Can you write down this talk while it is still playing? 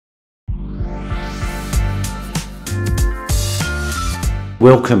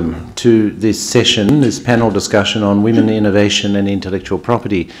Welcome to this session, this panel discussion on women, innovation and intellectual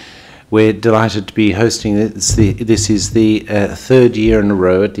property. We're delighted to be hosting this. This is the third year in a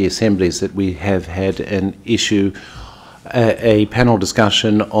row at the assemblies that we have had an issue, a panel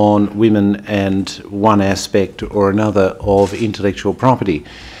discussion on women and one aspect or another of intellectual property.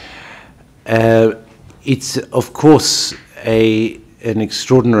 It's of course an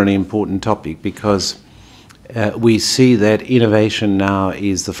extraordinarily important topic because we see that innovation now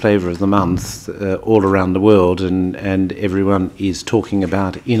is the flavour of the month all around the world, and everyone is talking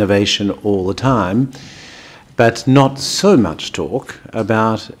about innovation all the time, but not so much talk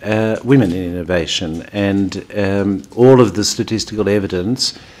about women in innovation. And all of the statistical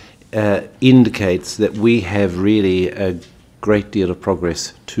evidence indicates that we have really a great deal of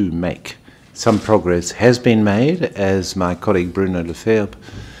progress to make. Some progress has been made, as my colleague Bruno Lefebvre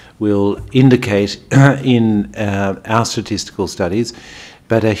will indicate in our statistical studies,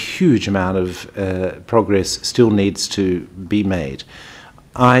 but a huge amount of progress still needs to be made.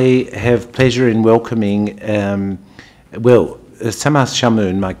 I have pleasure in welcoming, Samar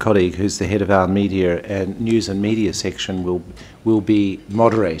Shamoon, my colleague, who's the head of our media and news and media section, will be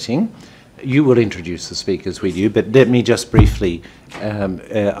moderating. You will introduce the speakers with you, but let me just briefly,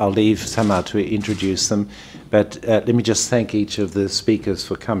 I'll leave Samar to introduce them, but let me just thank each of the speakers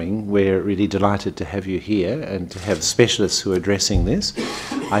for coming. We're really delighted to have you here and to have specialists who are addressing this.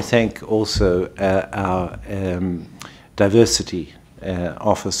 I thank also our diversity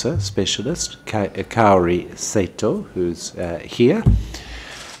officer, specialist, Kaori Seito, who's here.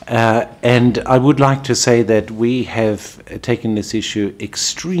 And I would like to say that we have taken this issue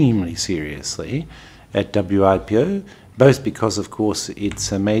extremely seriously at WIPO, both because, of course,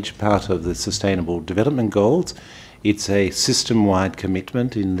 it's a major part of the Sustainable Development Goals. It's a system-wide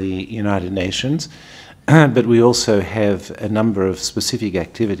commitment in the United Nations, but we also have a number of specific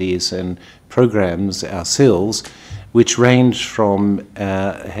activities and programs ourselves which range from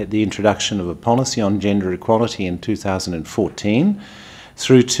the introduction of a policy on gender equality in 2014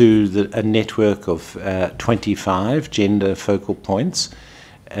 through to a network of 25 gender focal points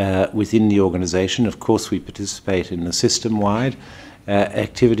within the organisation. Of course, we participate in the system-wide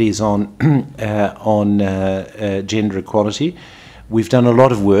activities on gender equality. We've done a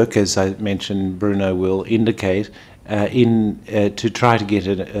lot of work, as I mentioned, Bruno will indicate, to try to get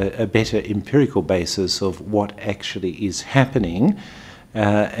a better empirical basis of what actually is happening.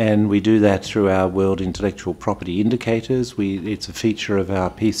 And we do that through our World Intellectual Property Indicators. It's a feature of our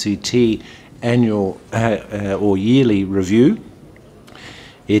PCT annual or yearly review.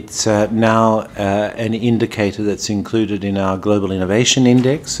 It's now an indicator that's included in our Global Innovation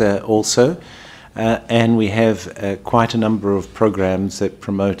Index also. And we have quite a number of programs that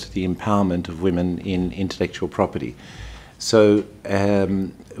promote the empowerment of women in intellectual property. So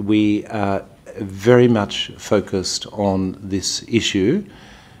we are very much focused on this issue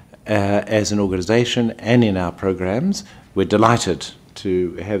as an organisation and in our programs. We're delighted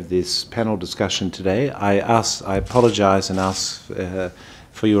to have this panel discussion today. I apologise and ask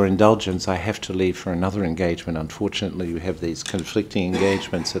for your indulgence. I have to leave for another engagement. Unfortunately, we have these conflicting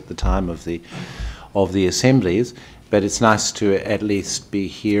engagements at the time of the assemblies, but it's nice to at least be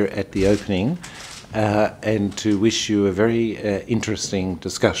here at the opening and to wish you a very interesting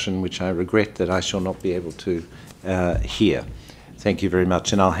discussion, which I regret that I shall not be able to hear. Thank you very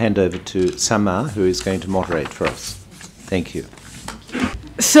much, and I'll hand over to Samar, who is going to moderate for us. Thank you.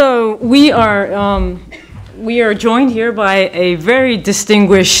 So we are joined here by a very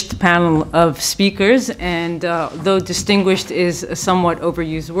distinguished panel of speakers, and though distinguished is a somewhat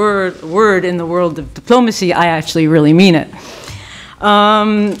overused word in the world of diplomacy, I actually really mean it.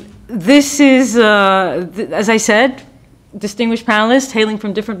 This is, as I said, distinguished panelists hailing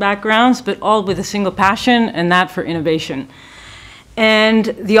from different backgrounds, but all with a single passion, and that for innovation. And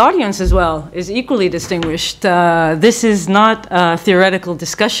the audience as well is equally distinguished. This is not a theoretical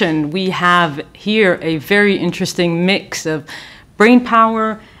discussion. We have here a very interesting mix of brain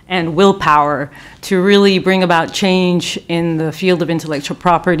power and willpower to really bring about change in the field of intellectual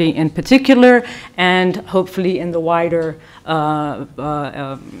property in particular, and hopefully in the wider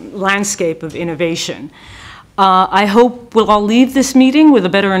landscape of innovation. I hope we'll all leave this meeting with a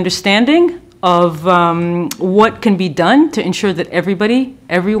better understanding of what can be done to ensure that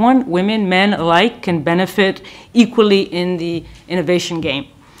everyone, women, men alike, can benefit equally in the innovation game.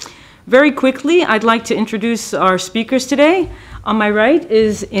 Very quickly, I'd like to introduce our speakers today. On my right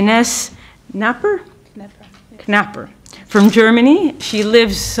is Ines Knapper from Germany. She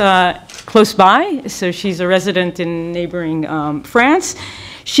lives close by, so she's a resident in neighboring France.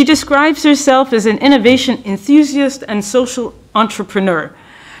 She describes herself as an innovation enthusiast and social entrepreneur.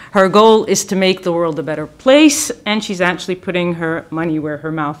 Her goal is to make the world a better place, and she's actually putting her money where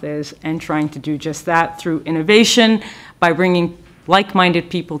her mouth is and trying to do just that through innovation by bringing like-minded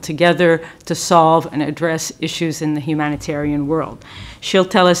people together to solve and address issues in the humanitarian world. She'll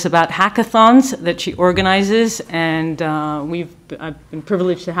tell us about hackathons that she organizes, and I've been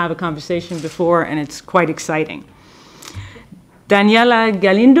privileged to have a conversation before, and it's quite exciting. Daniela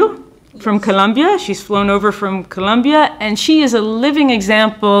Galindo from Colombia. She's flown over from Colombia, and she is a living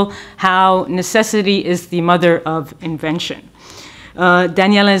example how necessity is the mother of invention.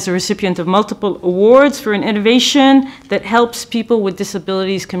 Daniela is a recipient of multiple awards for an innovation that helps people with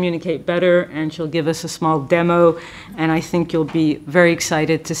disabilities communicate better, and she'll give us a small demo, and I think you'll be very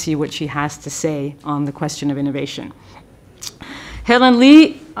excited to see what she has to say on the question of innovation. Helen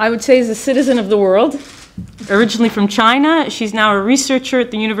Lee, I would say, is a citizen of the world. Originally from China, she's now a researcher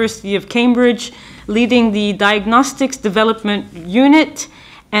at the University of Cambridge, leading the Diagnostics Development Unit,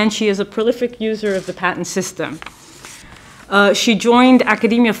 and she is a prolific user of the patent system. She joined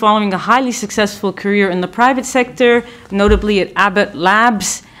academia following a highly successful career in the private sector, notably at Abbott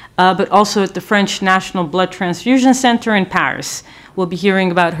Labs, but also at the French National Blood Transfusion Center in Paris. We'll be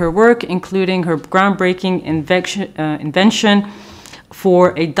hearing about her work, including her groundbreaking invention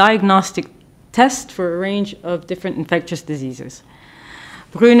for a diagnostic test for a range of different infectious diseases.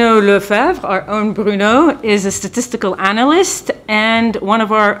 Bruno Lefebvre, our own Bruno, is a statistical analyst and one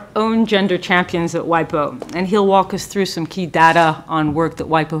of our own gender champions at WIPO, and he'll walk us through some key data on work that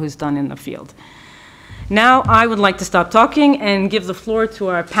WIPO has done in the field. Now I would like to stop talking and give the floor to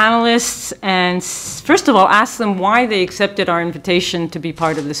our panelists, and first of all ask them why they accepted our invitation to be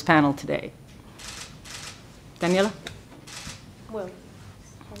part of this panel today. Daniela? Well,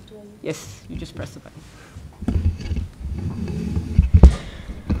 yes, you just press the button.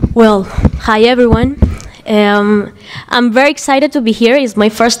 Well, hi everyone. I'm very excited to be here. It's my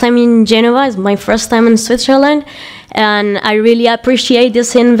first time in Geneva. It's my first time in Switzerland, and I really appreciate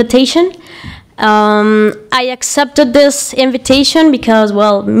this invitation. I accepted this invitation because,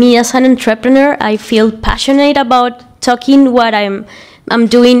 well, me as an entrepreneur, I feel passionate about talking what I'm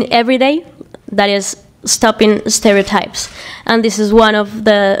doing every day. That is stopping stereotypes, and this is one of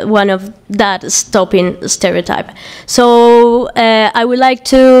that stopping stereotype. So I would like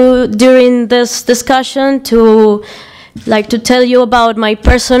to, during this discussion, to tell you about my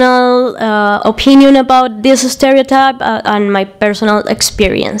personal opinion about this stereotype and my personal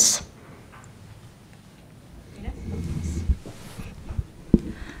experience.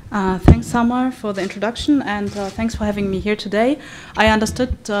 Thanks, Samar, for the introduction, and thanks for having me here today. I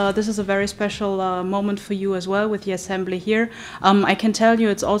understood this is a very special moment for you as well with the assembly here. I can tell you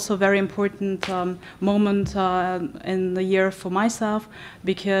it's also a very important moment in the year for myself,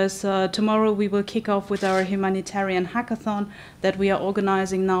 because tomorrow we will kick off with our humanitarian hackathon that we are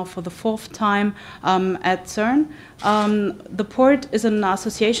organizing now for the 4th time at CERN. The Port is an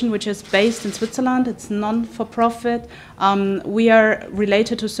association which is based in Switzerland. It's non-for-profit. We are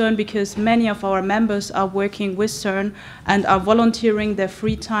related to CERN because many of our members are working with CERN and are volunteering their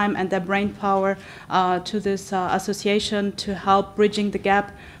free time and their brain power to this association to help bridging the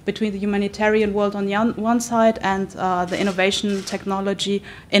gap between the humanitarian world on the one side and the innovation technology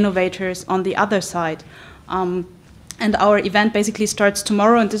innovators on the other side. And our event basically starts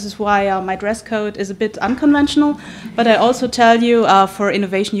tomorrow, and this is why my dress code is a bit unconventional. But I also tell you, for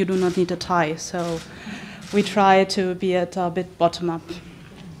innovation, you do not need a tie. So we try to be a bit bottom-up.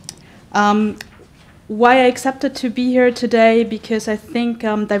 Why I accepted to be here today, because I think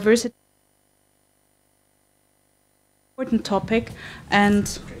diversity is an important topic.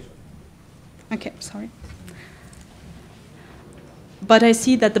 And, okay, sorry. But I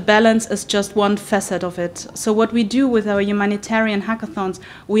see that the balance is just one facet of it. So what we do with our humanitarian hackathons,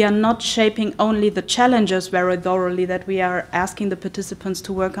 we are not shaping only the challenges very thoroughly that we are asking the participants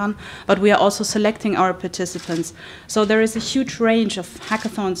to work on, but we are also selecting our participants. So there is a huge range of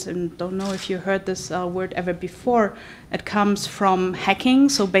hackathons, and don't know if you heard this word ever before. It comes from hacking,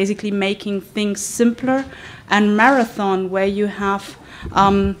 so basically making things simpler, and marathon, where you have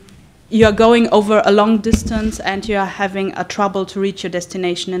you are going over a long distance and you are having a trouble to reach your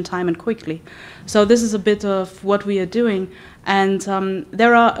destination in time and quickly. So this is a bit of what we are doing. And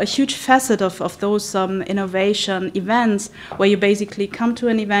there are a huge facet of those innovation events where you basically come to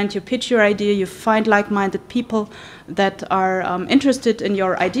an event, you pitch your idea, you find like-minded people that are interested in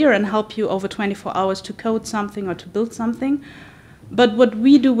your idea and help you over 24 hours to code something or to build something. But what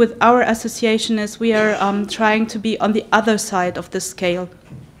we do with our association is we are trying to be on the other side of the scale.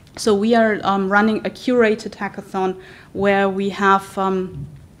 So we are running a curated hackathon where we have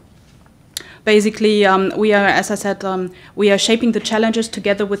Basically, we are, as I said, we are shaping the challenges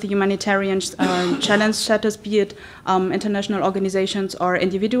together with the humanitarian challenge setters, be it international organizations or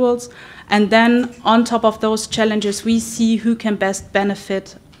individuals. And then on top of those challenges, we see who can best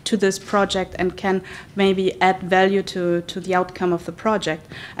benefit to this project and can maybe add value to the outcome of the project.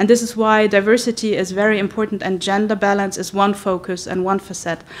 And this is why diversity is very important and gender balance is one focus and one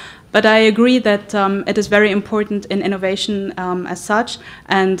facet. But I agree that it is very important in innovation as such,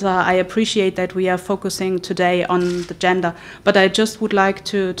 and I appreciate that we are focusing today on the gender. But I just would like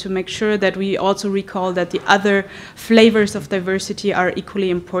to make sure that we also recall that the other flavors of diversity are equally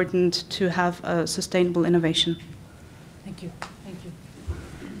important to have a sustainable innovation. Thank you. Thank you.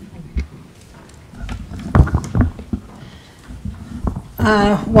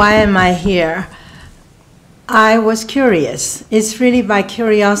 Why am I here? I was curious. It's really by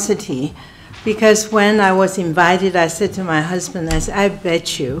curiosity, because when I was invited, I said to my husband, I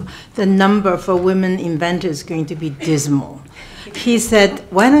bet you the number for women inventors is going to be dismal. He said,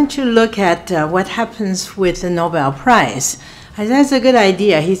 why don't you look at what happens with the Nobel Prize? I said, that's a good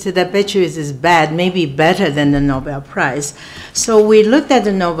idea. He said, I bet you it's as bad, maybe better than the Nobel Prize. So we looked at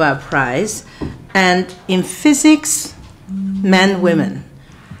the Nobel Prize, and in physics, men, women,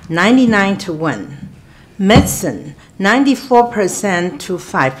 99 to 1. Medicine, 94% to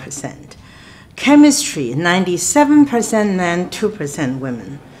 5%. Chemistry, 97% men, 2%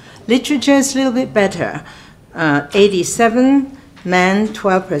 women. Literature is a little bit better. 87 men,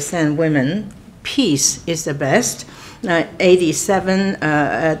 12% women. Peace is the best.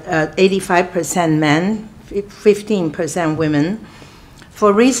 85% men, 15% women.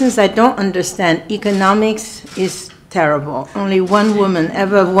 For reasons I don't understand, economics is terrible. Only one woman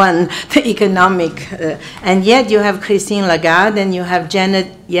ever won the economic, and yet you have Christine Lagarde and you have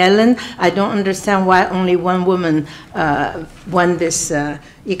Janet Yellen. I don't understand why only one woman won this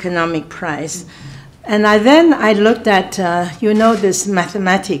economic prize. And then I looked at, this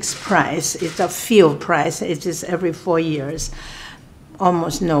mathematics prize. It's a field prize. It is every 4 years.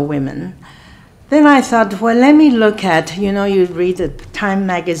 Almost no women. Then I thought, well, let me look at, you read the Time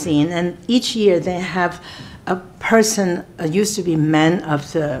magazine, and each year they have a person, used to be man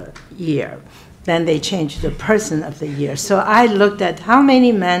of the year. Then they changed the person of the year. So I looked at how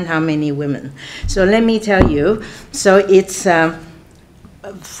many men, how many women. So let me tell you. So it's,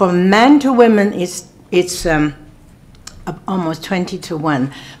 for men to women, it's almost 20 to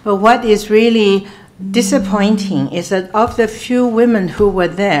 1. But what is really disappointing is that of the few women who were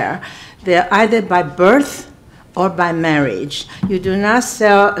there, they're either by birth or by marriage. You do not see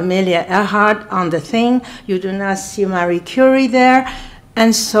Amelia Earhart on the thing. You do not see Marie Curie there.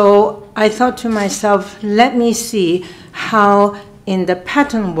 And so I thought to myself, let me see how in the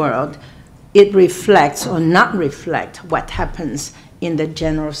pattern world it reflects or not reflect what happens in the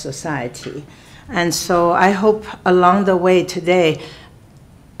general society. And so I hope along the way today,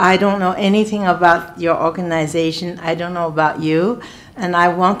 I don't know anything about your organization. I don't know about you. And I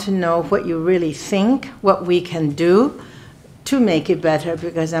want to know what you really think, what we can do to make it better,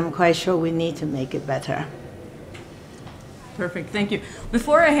 because I'm quite sure we need to make it better. Perfect, thank you.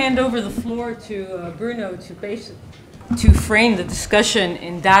 Before I hand over the floor to Bruno to frame the discussion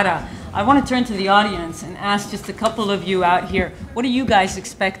in data, I want to turn to the audience and ask just a couple of you out here, what are you guys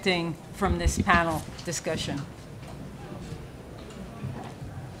expecting from this panel discussion?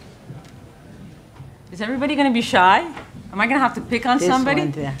 Is everybody going to be shy? Am I going to have to pick on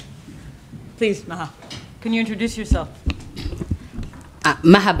somebody? Please, Maha. Can you introduce yourself?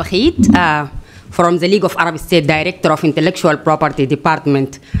 Maha Bakhit, from the League of Arab States, Director of Intellectual Property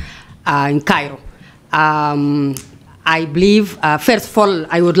Department in Cairo. I believe, first of all,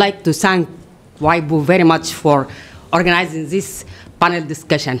 I would like to thank WIPO very much for organizing this panel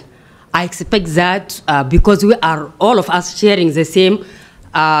discussion. I expect that because we are all of us sharing the same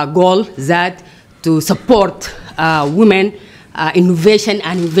goal, that to support women innovation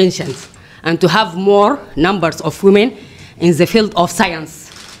and inventions, and to have more numbers of women in the field of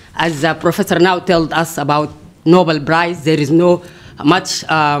science. As the professor now told us about Nobel Prize, there is no much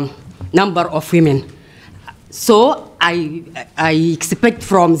number of women. So I expect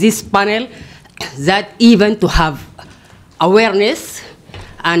from this panel that even to have awareness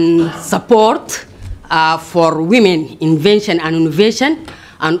and support for women invention and innovation,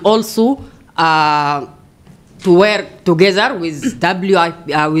 and also to work together with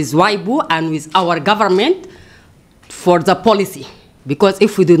WIPO and with our government for the policy. Because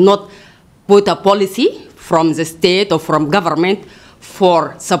if we do not put a policy from the state or from government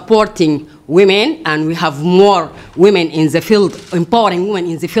for supporting women, and we have more women in the field, empowering women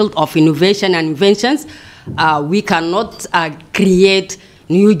in the field of innovation and inventions, we cannot create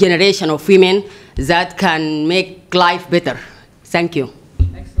new generation of women that can make life better. Thank you.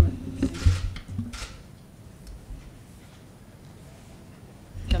 Excellent.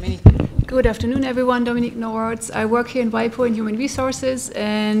 Dominique. Good afternoon, everyone. Dominique Norwards. I work here in WIPO in Human Resources,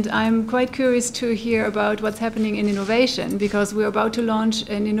 and I'm quite curious to hear about what's happening in innovation, because we're about to launch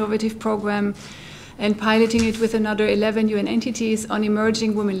an innovative program and piloting it with another 11 UN entities on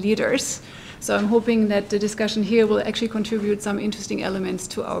emerging women leaders. So I'm hoping that the discussion here will actually contribute some interesting elements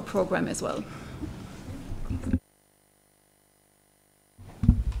to our program as well.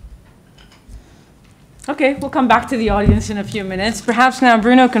 Okay, we'll come back to the audience in a few minutes. Perhaps now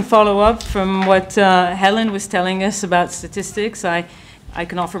Bruno can follow up from what Helen was telling us about statistics. I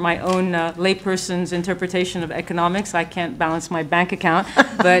can offer my own layperson's interpretation of economics. I can't balance my bank account,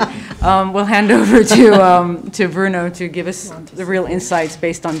 but we'll hand over to Bruno to give us the real insights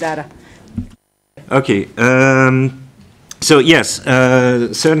based on data. Okay, so yes,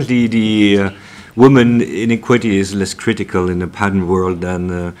 certainly the women inequality is less critical in the patent world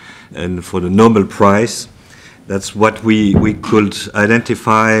than and for the Nobel Prize. That's what we could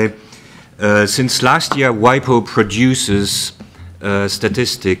identify. Since last year, WIPO produces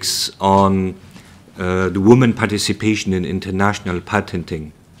statistics on the women participation in international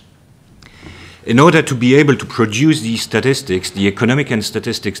patenting. In order to be able to produce these statistics, the Economic and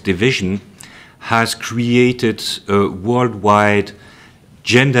Statistics Division has created a worldwide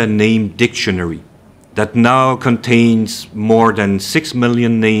gender name dictionary that now contains more than 6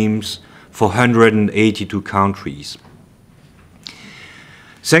 million names for 182 countries.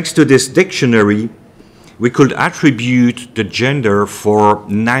 Thanks to this dictionary, we could attribute the gender for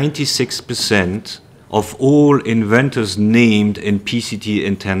 96% of all inventors named in PCT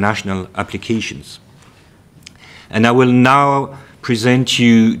international applications. And I will now present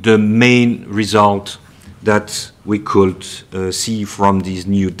you the main result that we could see from this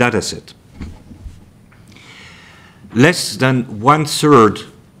new dataset. Less than 1/3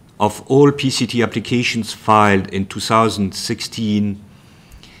 of all PCT applications filed in 2016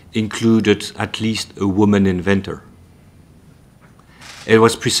 included at least a woman inventor. It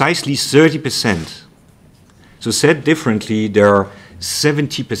was precisely 30%. So said differently, there are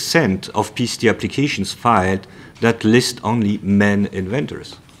 70% of PCT applications filed that list only men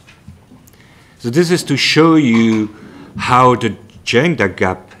inventors. So this is to show you how the gender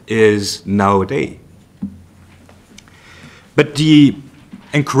gap is nowadays. But the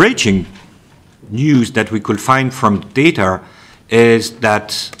encouraging news that we could find from data is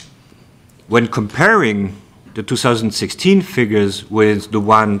that when comparing the 2016 figures with the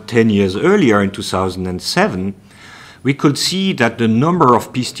one 10 years earlier in 2007, we could see that the number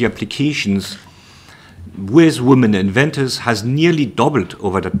of PCT applications with women inventors has nearly doubled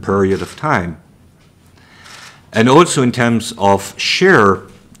over that period of time. And also in terms of share,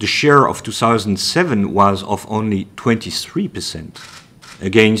 the share of 2007 was of only 23%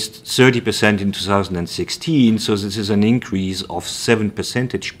 against 30% in 2016. So this is an increase of 7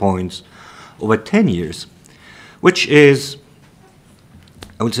 percentage points over 10 years, which is,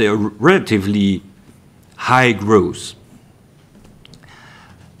 I would say, a relatively high growth.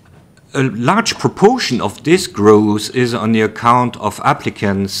 A large proportion of this growth is on the account of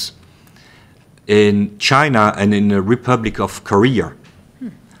applicants in China and in the Republic of Korea.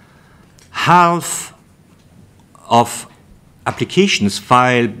 Half of applications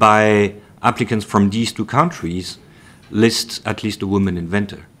filed by applicants from these two countries list at least a woman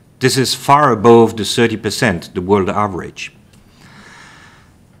inventor. This is far above the 30%, the world average.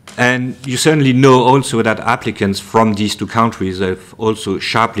 And you certainly know also that applicants from these two countries have also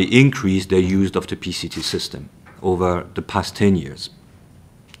sharply increased their use of the PCT system over the past 10 years.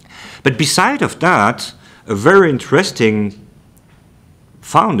 But beside of that, a very interesting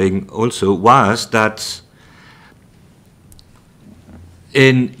finding also was that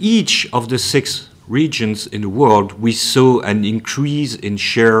in each of the 6 regions in the world, we saw an increase in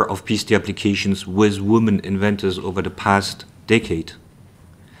share of PCT applications with women inventors over the past decade.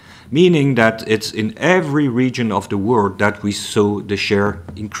 Meaning that it's in every region of the world that we saw the share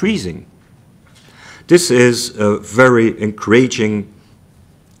increasing. This is a very encouraging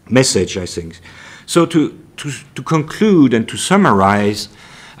message, I think. So to conclude and to summarize,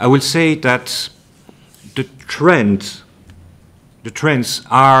 I will say that the trends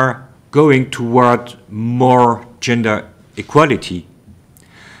are going toward more gender equality,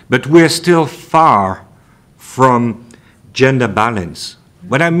 but we're still far from gender balance.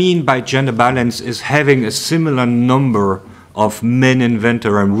 What I mean by gender balance is having a similar number of men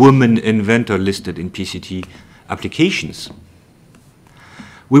inventor and women inventor listed in PCT applications.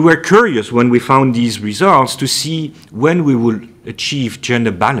 we were curious when we found these results to see when we would achieve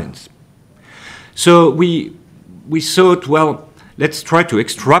gender balance. So we thought, well, let's try to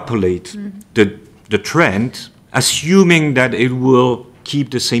extrapolate the trend, assuming that it will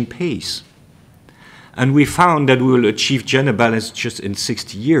keep the same pace. And we found that we will achieve gender balance just in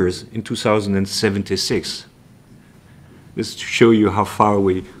 60 years, in 2076. Just to show you how far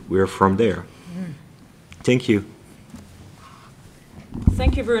we are from there. Thank you.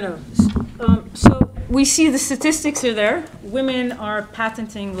 Thank you, Bruno. So we see the statistics are there. Women are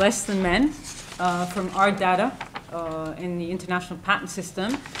patenting less than men from our data in the international patent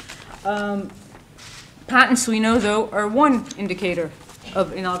system. Patents, we know, though, are one indicator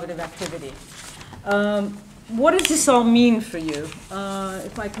of innovative activity. What does this all mean for you?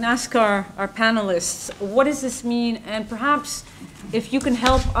 If I can ask our panelists, what does this mean? And perhaps if you can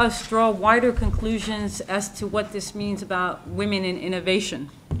help us draw wider conclusions as to what this means about women in innovation.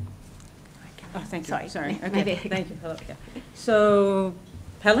 Oh, thank you. Sorry. Okay. Maybe. Thank you. Hello. Yeah. So,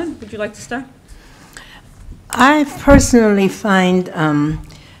 Helen, would you like to start? I personally find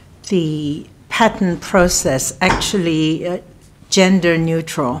the patent process actually gender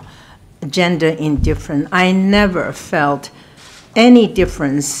neutral, gender indifferent. I never felt any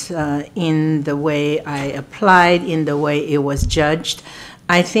difference in the way I applied, in the way it was judged.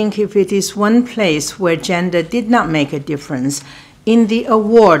 I think if it is one place where gender did not make a difference, in the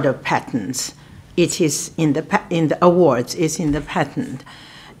award of patents, it is in the awards, it's in the patent.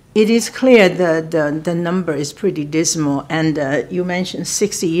 It is clear the number is pretty dismal, and you mentioned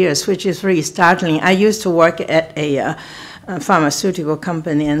 60 years, which is really startling. I used to work at a pharmaceutical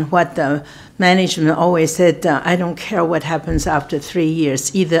company, and what the management always said, I don't care what happens after 3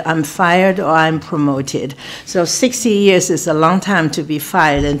 years. Either I'm fired or I'm promoted. So 60 years is a long time to be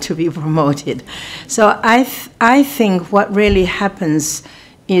fired and to be promoted. So I think what really happens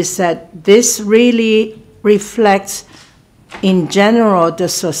is that this really reflects, in general, the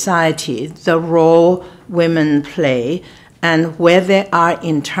society, the role women play, and where they are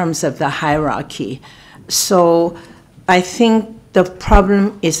in terms of the hierarchy. So I think the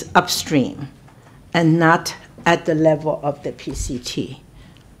problem is upstream and not at the level of the PCT.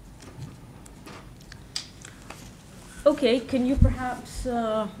 Okay, can you perhaps,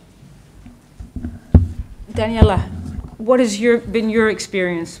 Daniela, what has been your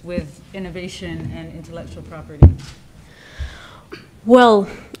experience with innovation and intellectual property? Well,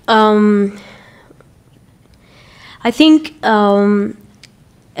 I think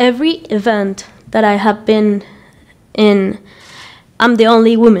every event that I have been in, I'm the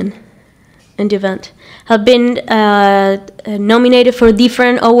only woman in the event. Have been nominated for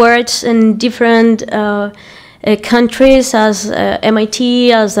different awards in different countries, as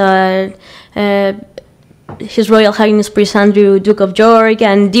MIT, as His Royal Highness Prince Andrew, Duke of York,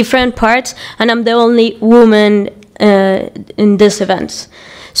 and different parts, and I'm the only woman in these events.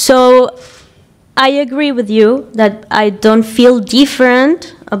 So I agree with you that I don't feel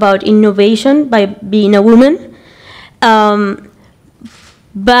different about innovation by being a woman.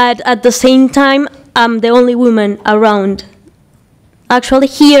 But at the same time, I'm the only woman around. Actually,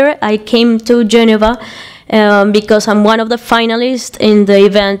 here I came to Geneva because I'm one of the finalists in the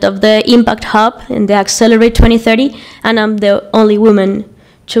event of the Impact Hub in the Accelerate 2030, and I'm the only woman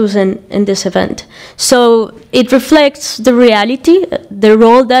chosen in this event. So it reflects the reality, the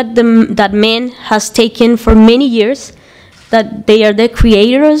role that that men has taken for many years, that they are the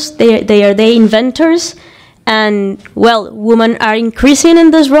creators, they are the inventors, and well, women are increasing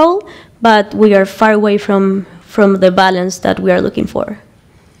in this role, but we are far away from the balance that we are looking for.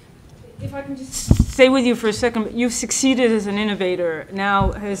 If I can just stay with you for a second, you've succeeded as an innovator.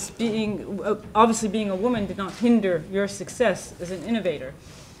 Now, obviously being a woman did not hinder your success as an innovator.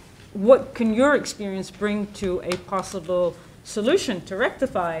 What can your experience bring to a possible solution to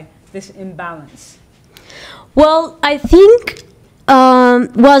rectify this imbalance? Well, I think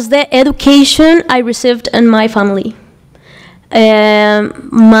was the education I received in my family.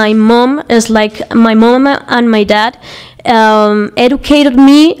 My mom is like my mom and my dad educated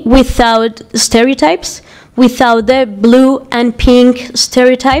me without stereotypes, without the blue and pink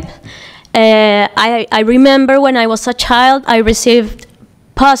stereotype. I remember when I was a child, I received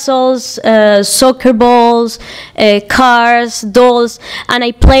puzzles, soccer balls, cars, dolls, and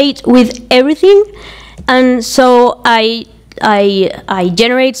I played with everything. And so I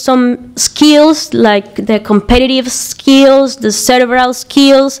generate some skills, like the competitive skills, the cerebral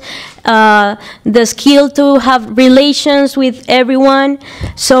skills, the skill to have relations with everyone.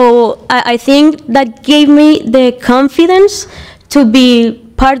 So I think that gave me the confidence to be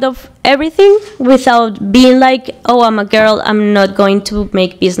part of everything without being like, oh, I'm a girl, I'm not going to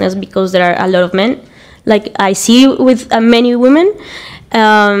make business because there are a lot of men, like I see with many women.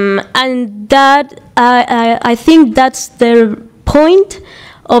 And that, I think that's the point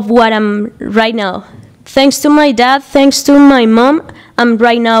of what I'm right now. Thanks to my dad, thanks to my mom, I'm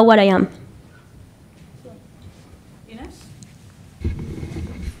right now what I am.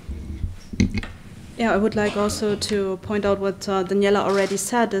 Yeah, I would like also to point out what Daniela already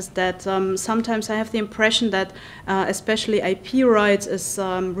said, is that sometimes I have the impression that especially IP rights is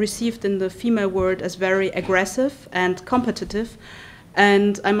received in the female world as very aggressive and competitive.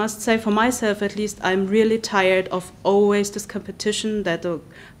 And I must say, for myself at least, I'm really tired of always this competition that the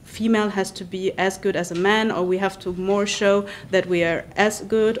female has to be as good as a man, or we have to more show that we are as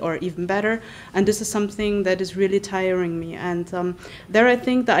good or even better. And this is something that is really tiring me. And there I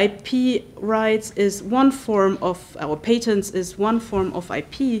think the IP rights is one form of, our patents is one form of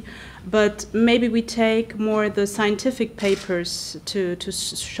IP, but maybe we take more the scientific papers to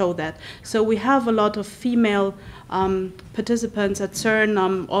show that. So we have a lot of female participants at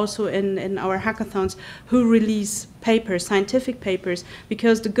CERN, also in our hackathons, who release papers, scientific papers,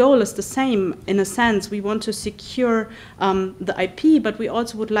 because the goal is the same in a sense. We want to secure the IP, but we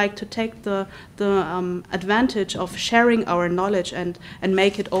also would like to take the advantage of sharing our knowledge and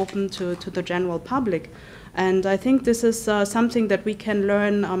make it open to the general public. And I think this is something that we can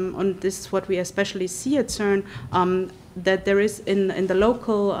learn on this, what we especially see at CERN, that there is in the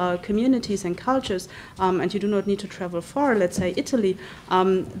local communities and cultures, and you do not need to travel far, let's say Italy,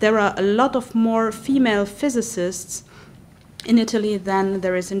 there are a lot of more female physicists in Italy than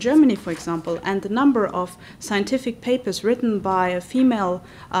there is in Germany, for example, and the number of scientific papers written by female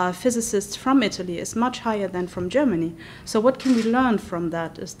physicists from Italy is much higher than from Germany. So what can we learn from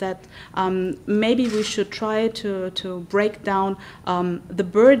that is that maybe we should try to break down the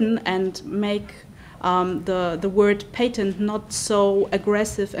burden and make the word patent not so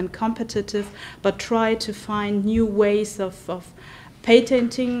aggressive and competitive, but try to find new ways of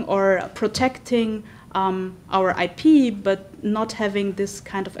patenting or protecting our IP, but not having this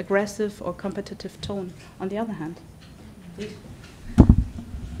kind of aggressive or competitive tone on the other hand.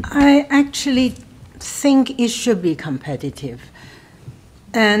 I actually think it should be competitive,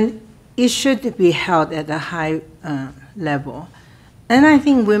 and it should be held at a high level. And I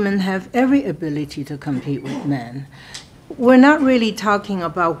think women have every ability to compete with men. We're not really talking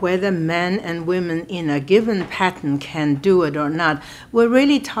about whether men and women in a given patent can do it or not. We're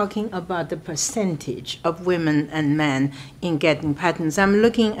really talking about the percentage of women and men in getting patents. I'm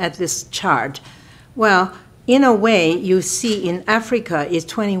looking at this chart. Well, in a way, you see in Africa is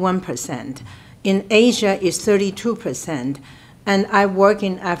 21%. In Asia is 32%. And I work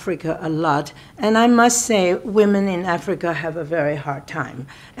in Africa a lot, and I must say women in Africa have a very hard time.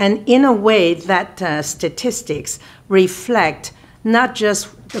 And in a way, that statistics reflect not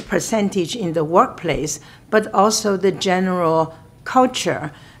just the percentage in the workplace, but also the general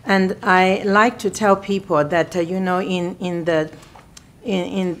culture. And I like to tell people that, you know, in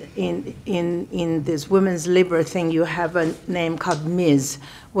this women's liberal thing, you have a name called Ms.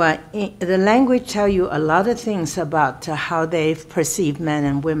 Well, the language tells you a lot of things about how they perceive men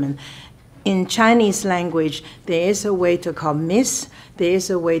and women. In Chinese language, there is a way to call Miss, there is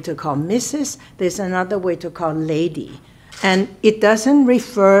a way to call Mrs., there's another way to call lady. And it doesn't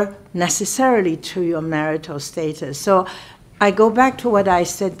refer necessarily to your marital status. So I go back to what I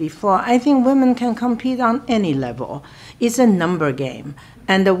said before. I think women can compete on any level. It's a number game,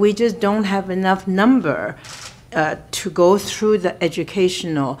 and we just don't have enough number to go through the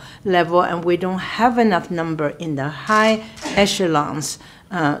educational level, and we don't have enough number in the high echelons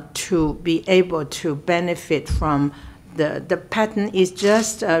to be able to benefit from the patent. Is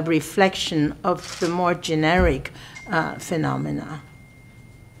just a reflection of the more generic phenomena.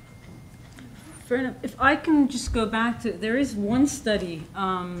 Fair enough. If I can just go back to, there is one study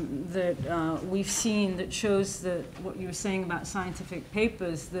that we've seen that shows that what you were saying about scientific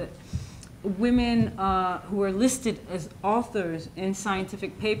papers, that women who are listed as authors in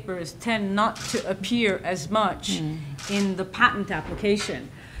scientific papers tend not to appear as much in the patent application.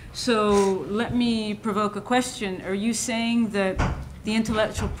 So let me provoke a question. Are you saying that the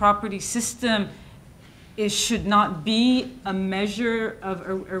intellectual property system should not be a measure of,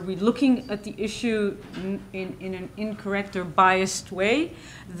 are we looking at the issue in an incorrect or biased way,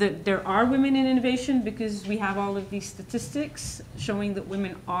 that there are women in innovation because we have all of these statistics showing that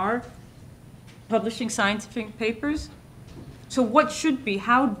women are publishing scientific papers? So what should be,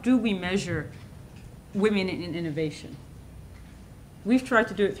 how do we measure women in innovation? We've tried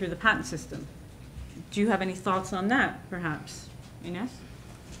to do it through the patent system. Do you have any thoughts on that, perhaps? Ines?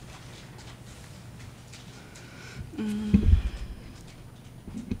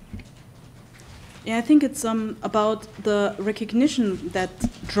 Yeah, I think it's about the recognition that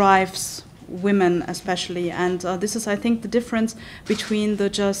drives women especially, and this is, I think, the difference between the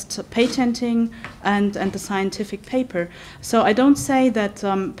just patenting and the scientific paper. So I don't say that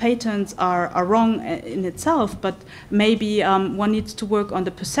patents are wrong in itself, but maybe one needs to work on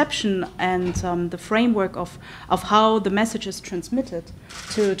the perception and the framework of how the message is transmitted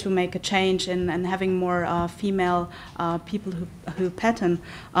to make a change in and having more female people who patent.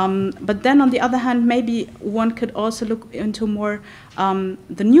 But then on the other hand, maybe one could also look into more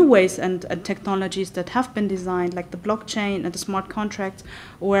the new ways and technologies that have been designed, like the blockchain and the smart contracts,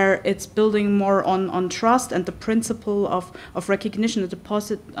 where it's building more on trust and the principle of recognition,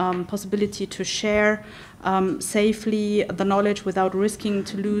 the possibility to share safely the knowledge without risking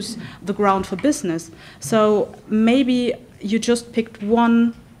to lose the ground for business. So maybe you just picked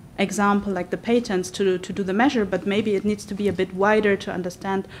one example, like the patents, to do the measure, but maybe it needs to be a bit wider to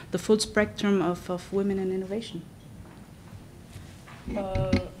understand the full spectrum of women in innovation.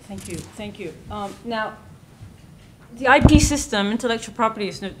 Thank you. Now, the IP system, intellectual property,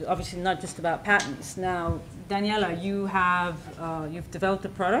 is obviously not just about patents. Now, Daniela, you've developed a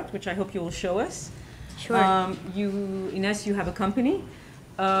product, which I hope you will show us. Sure. Ines, you have a company.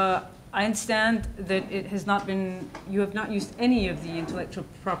 I understand that you have not used any of the intellectual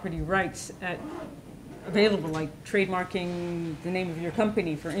property rights available, like trademarking the name of your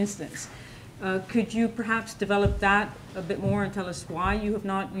company, for instance. Could you perhaps develop that a bit more and tell us why you have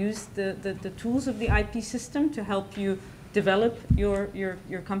not used the tools of the IP system to help you develop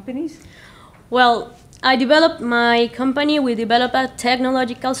your companies? Well, I developed my company. We developed a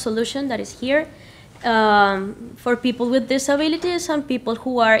technological solution that is here for people with disabilities and people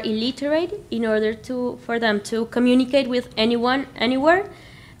who are illiterate, in order for them to communicate with anyone, anywhere.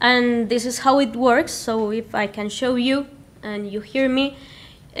 And this is how it works. So if I can show you and you hear me,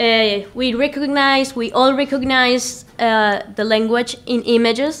 we all recognize the language in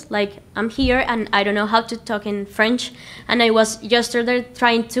images. Like, I'm here and I don't know how to talk in French, and I was yesterday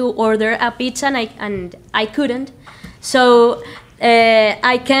trying to order a pizza and I couldn't. So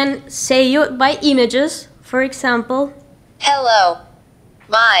I can say you by images, for example. Hello,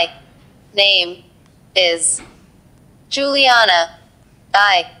 my name is Juliana.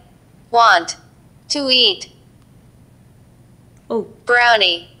 I want to eat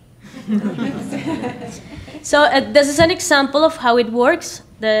brownie. So this is an example of how it works.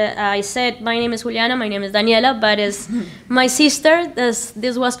 I said my name is Juliana, my name is Daniela, but it's my sister.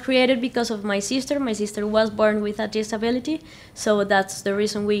 This was created because of my sister. My sister was born with a disability, so that's the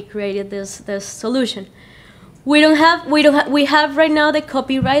reason we created this solution. We have right now the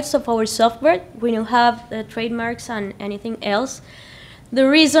copyrights of our software. We don't have the trademarks and anything else. The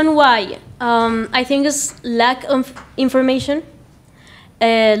reason why, I think, is lack of information,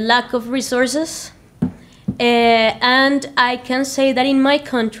 lack of resources, and I can say that in my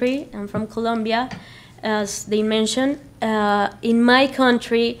country, I'm from Colombia, as they mentioned, in my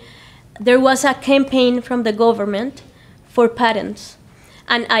country there was a campaign from the government for patents,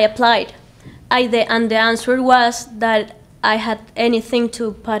 and I applied. And the answer was that I had anything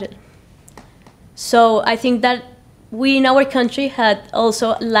to patent. So I think that we in our country had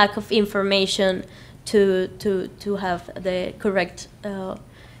also lack of information to have the correct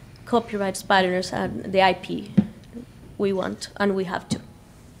copyrights, patents, and the IP we want and we have to.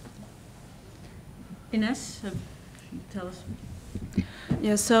 Ines, tell us.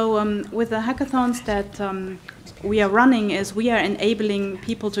 Yeah, so with the hackathons that we are running, we are enabling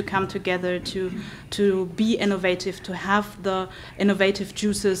people to come together to be innovative, to have the innovative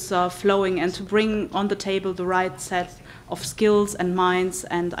juices flowing, and to bring on the table the right set of skills and minds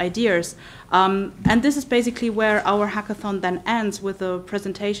and ideas. And this is basically where our hackathon then ends, with the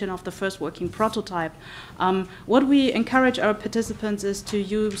presentation of the first working prototype. What we encourage our participants is to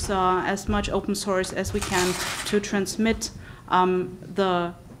use as much open source as we can to transmit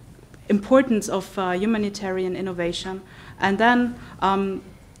the importance of humanitarian innovation. And then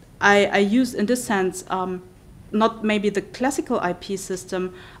I use, in this sense, not maybe the classical IP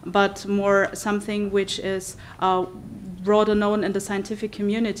system, but more something which is broader known in the scientific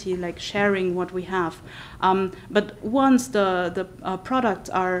community, like sharing what we have. But once the products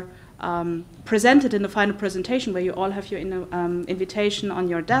are presented in the final presentation, where you all have your invitation on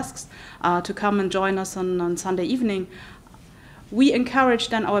your desks to come and join us on Sunday evening, we encourage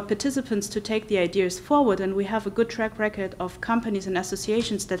then our participants to take the ideas forward, and we have a good track record of companies and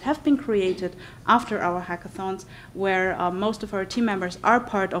associations that have been created after our hackathons, where most of our team members are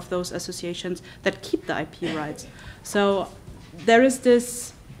part of those associations that keep the IP rights. So there is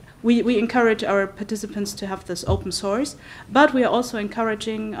this we encourage our participants to have this open source, but we are also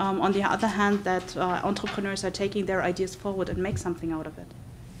encouraging, on the other hand, that entrepreneurs are taking their ideas forward and make something out of it.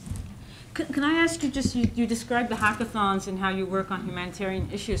 Can I ask you just, you described the hackathons and how you work on humanitarian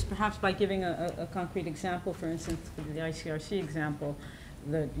issues, perhaps by giving a concrete example, for instance, for the ICRC example,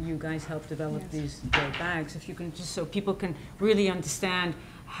 that you guys helped develop these bags, if you can just, so people can really understand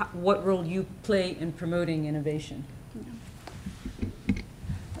what role you play in promoting innovation.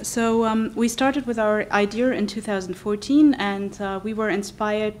 So we started with our idea in 2014, and we were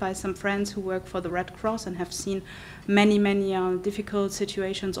inspired by some friends who work for the Red Cross and have seen many difficult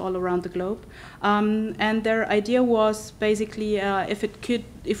situations all around the globe. And their idea was basically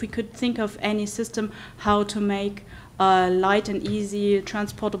if we could think of any system how to make a light and easy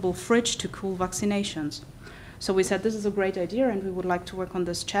transportable fridge to cool vaccinations. So we said this is a great idea and we would like to work on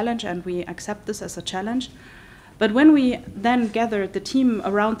this challenge, and we accept this as a challenge. But when we then gathered the team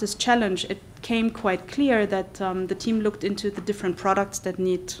around this challenge, it came quite clear that the team looked into the different products that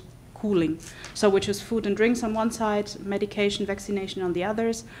need cooling. So which is food and drinks on one side, medication, vaccination on the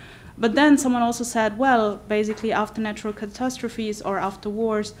others. But then someone also said, well, basically after natural catastrophes or after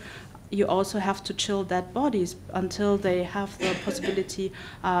wars, you also have to chill dead bodies until they have the possibility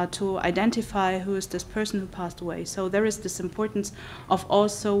to identify who is this person who passed away. So there is this importance of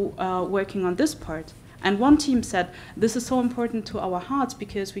also working on this part. And one team said, this is so important to our hearts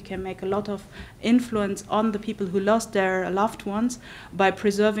because we can make a lot of influence on the people who lost their loved ones by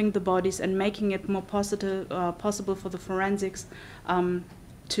preserving the bodies and making it more possible for the forensics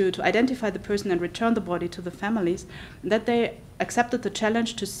to identify the person and return the body to the families, that they accepted the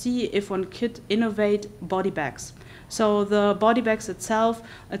challenge to see if one could innovate body bags. So the body bags itself,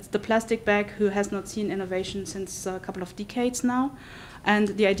 it's the plastic bag who has not seen innovation since a couple of decades now. And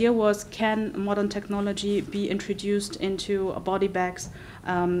the idea was, can modern technology be introduced into body bags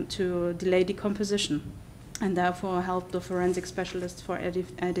to delay decomposition and therefore help the forensic specialists for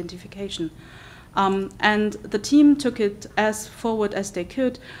identification. And the team took it as forward as they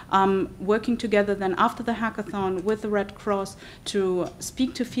could, working together then after the hackathon with the Red Cross to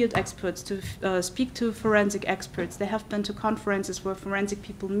speak to field experts, to speak to forensic experts. They have been to conferences where forensic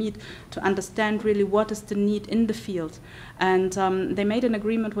people meet to understand really what is the need in the field. And they made an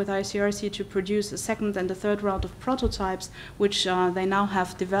agreement with ICRC to produce a second and a third round of prototypes, which they now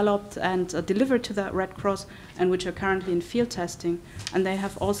have developed and delivered to the Red Cross, and which are currently in field testing. And they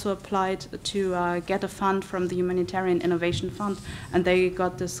have also applied to get a fund from the Humanitarian Innovation Fund, and they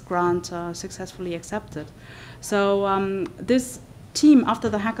got this grant successfully accepted. So this team, after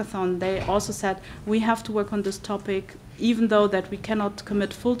the hackathon, they also said, we have to work on this topic, even though that we cannot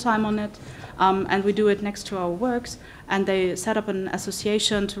commit full time on it, and we do it next to our works, and they set up an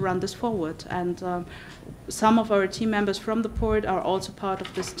association to run this forward. And some of our team members from the port are also part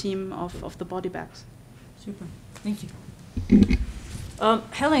of this team of the body bags. Super, thank you.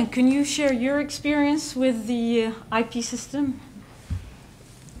 Helen, can you share your experience with the IP system?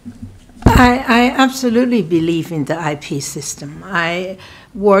 I absolutely believe in the IP system. I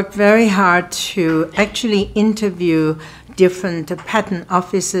worked very hard to actually interview different patent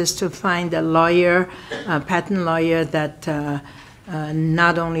offices to find a lawyer, a patent lawyer that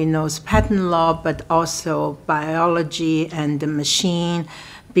not only knows patent law, but also biology and the machine,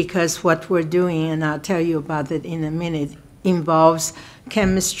 because what we're doing, and I'll tell you about it in a minute, involves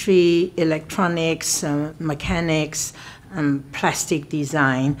chemistry, electronics, mechanics, plastic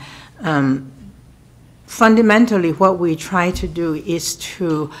design. Fundamentally, what we try to do is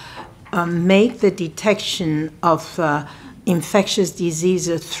to make the detection of infectious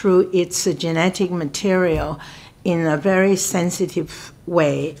diseases through its genetic material in a very sensitive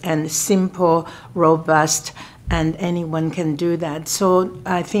way and simple, robust, and anyone can do that. So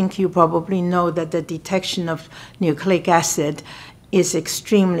I think you probably know that the detection of nucleic acid is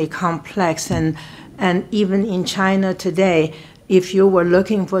extremely complex, and even in China today, if you were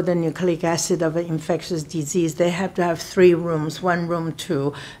looking for the nucleic acid of an infectious disease, they have to have 3 rooms, 1 room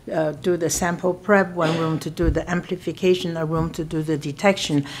to do the sample prep, 1 room to do the amplification, a room to do the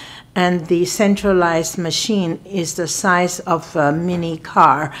detection. And the centralized machine is the size of a mini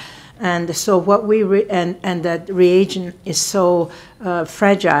car. And so what we, and that reagent is so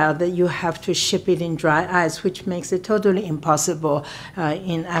fragile that you have to ship it in dry ice, which makes it totally impossible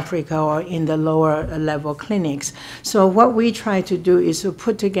in Africa or in the lower level clinics. So what we try to do is to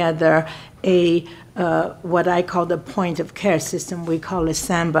put together a what I call the point of care system. We call it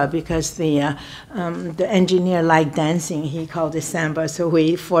Samba because the engineer liked dancing. He called it Samba, so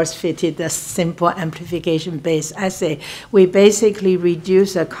we force-fitted a simple amplification-based assay. We basically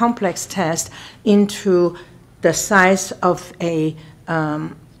reduce a complex test into the size of a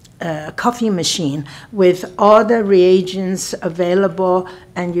coffee machine with all the reagents available,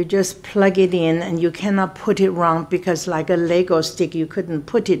 and you just plug it in and you cannot put it wrong, because like a Lego stick, you couldn't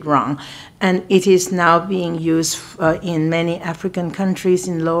put it wrong. And it is now being used in many African countries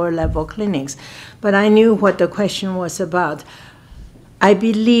in lower level clinics. But I knew what the question was about. I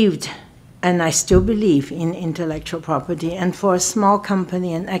believed, and I still believe, in intellectual property. And for a small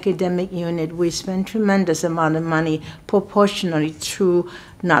company, an academic unit, we spend tremendous amount of money proportionally to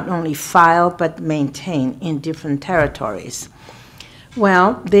not only file, but maintain in different territories.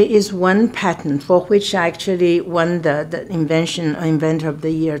 Well, there is one patent for which I actually won the Inventor of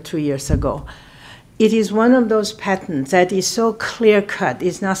the Year 2 years ago. It is one of those patents that is so clear-cut.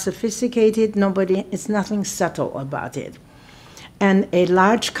 It's not sophisticated, it's nothing subtle about it. And a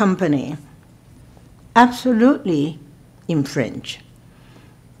large company absolutely infringe.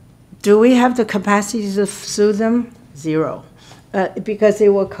 Do we have the capacity to sue them? Zero. Because it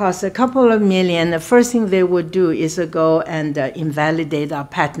will cost a couple of million. The first thing they would do is go and invalidate our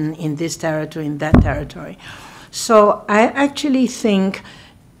patent in this territory, in that territory. So I actually think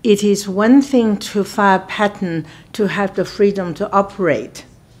it is one thing to file a patent to have the freedom to operate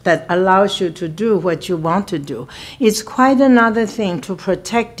that allows you to do what you want to do. It's quite another thing to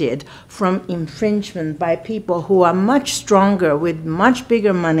protect it from infringement by people who are much stronger with much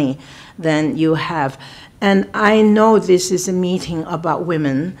bigger money than you have. And I know this is a meeting about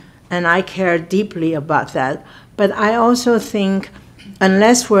women, and I care deeply about that. But I also think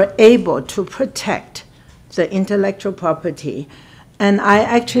unless we're able to protect the intellectual property, and I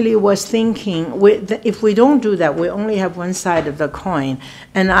actually was thinking, if we don't do that, we only have one side of the coin.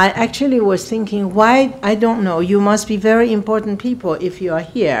 And I actually was thinking, why, I don't know, you must be very important people if you are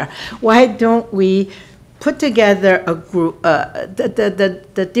here. Why don't we put together a group,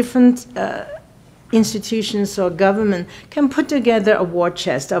 the different institutions or government can put together a war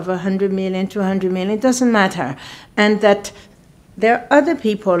chest of 100 million, 200 million, it doesn't matter. And that there are other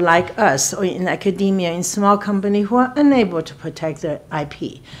people like us, or in academia, in small company, who are unable to protect their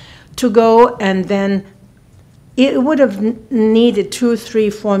IP. To go and then, it would have needed $2, $3,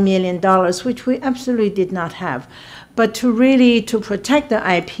 $4 million, which we absolutely did not have. But to really, to protect the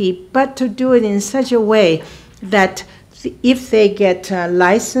IP, but to do it in such a way that if they get a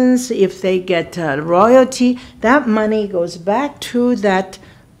license, if they get a royalty, that money goes back to that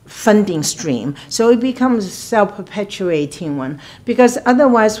funding stream. So it becomes a self-perpetuating one, because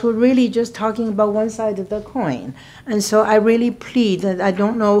otherwise we're really just talking about one side of the coin. And so I really plead that, I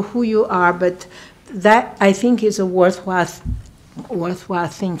don't know who you are, but that I think is a worthwhile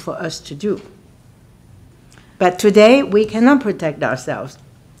thing for us to do. But today we cannot protect ourselves.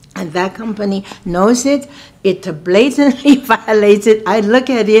 And that company knows it, it blatantly violates it. I look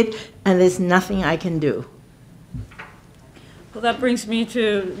at it and there's nothing I can do. Well, that leads me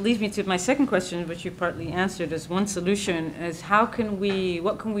to my second question, which you partly answered. As one solution is what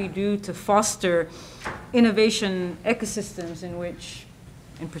can we do to foster innovation ecosystems in which,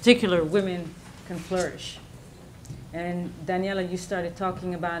 in particular, women can flourish? And Daniela, you started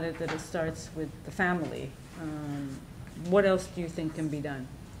talking about it, that it starts with the family. What else do you think can be done?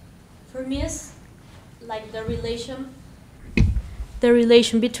 For me, it's like the relation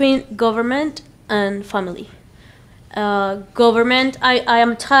between government and family. Government, I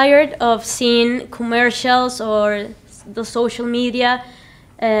am tired of seeing commercials or the social media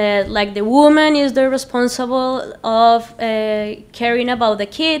like the woman is the responsible of caring about the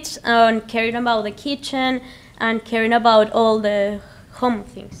kids and caring about the kitchen and caring about all the home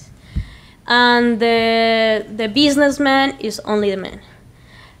things. And the businessman is only the man.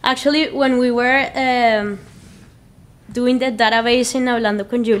 Actually, when we were doing the database in Hablando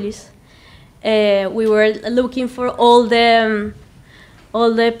con Julis, we were looking for all the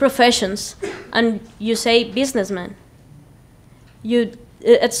professions, and you say businessman.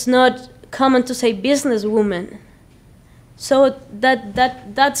 It's not common to say businesswoman. So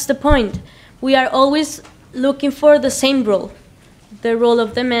that's the point. We are always looking for the same role, the role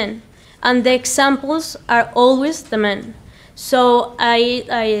of the man, and the examples are always the men. So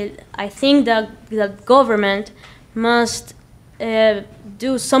I think that the government must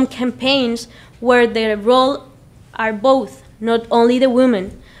do some campaigns where the role are both, not only the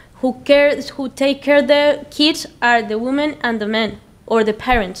women. Who take care of the kids are the women and the men, or the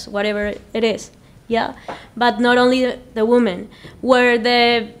parents, whatever it is. Yeah, but not only the woman. Where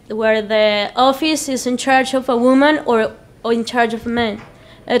the office is in charge of a woman or in charge of a man.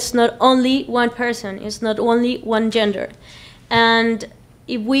 It's not only one person. It's not only one gender. And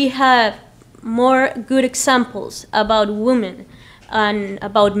if we have more good examples about women and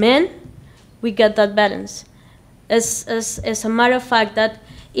about men, we get that balance. As a matter of fact, that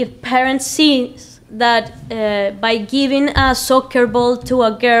if parents see that by giving a soccer ball to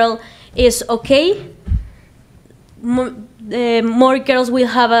a girl is okay, more girls will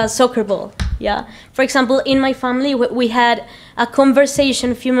have a soccer ball. Yeah. For example, in my family, we had a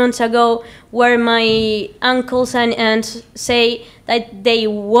conversation a few months ago where my uncles and aunts say that they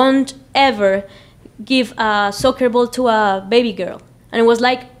won't ever give a soccer ball to a baby girl. And it was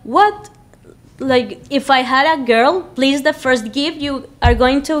like, what? Like, if I had a girl, please, the first gift you are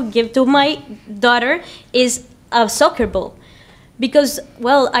going to give to my daughter is a soccer ball. Because,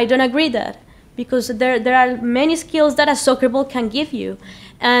 well, I don't agree that. Because there are many skills that a soccer ball can give you.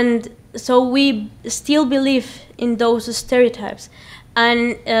 And so we still believe in those stereotypes.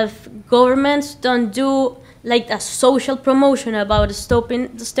 And if governments don't do like a social promotion about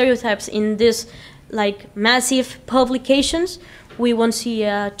stopping the stereotypes in these like massive publications, we won't see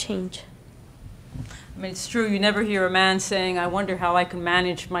a change. I mean, it's true, you never hear a man saying, I wonder how I can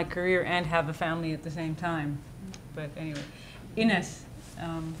manage my career and have a family at the same time. But anyway, Ines,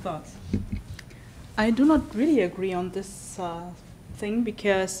 thoughts? I do not really agree on this thing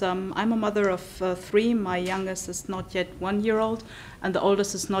because I'm a mother of 3. My youngest is not yet 1 year old and the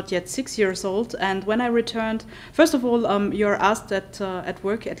oldest is not yet 6 years old. And when I returned, first of all, you're asked at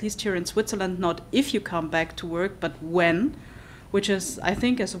work, at least here in Switzerland, not if you come back to work, but when. Which is, I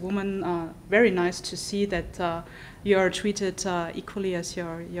think, as a woman, very nice to see that you are treated equally as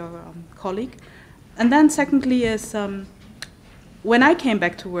your colleague. And then secondly is, when I came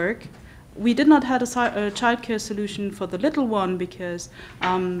back to work, we did not have a childcare solution for the little one because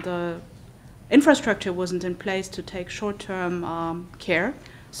the infrastructure wasn't in place to take short-term care.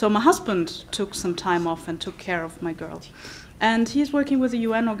 So my husband took some time off and took care of my girl. And he's working with a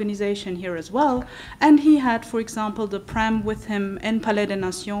UN organization here as well. And he had, for example, the pram with him in Palais des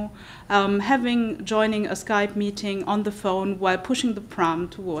Nations, joining a Skype meeting on the phone while pushing the pram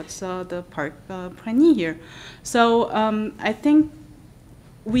towards the Parc Preny here. So I think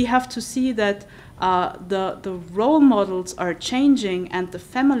we have to see that the role models are changing and the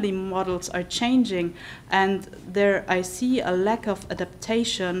family models are changing, and there I see a lack of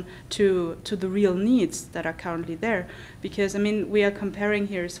adaptation to the real needs that are currently there. Because I mean, we are comparing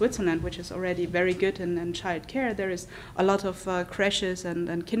here Switzerland, which is already very good in child care. There is a lot of creches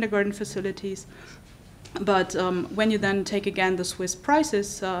and kindergarten facilities. But when you then take again the Swiss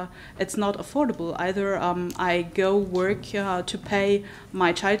prices, it's not affordable. Either I go work to pay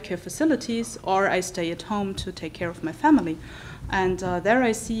my childcare facilities, or I stay at home to take care of my family. And there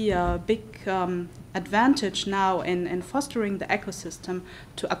I see a big advantage now in fostering the ecosystem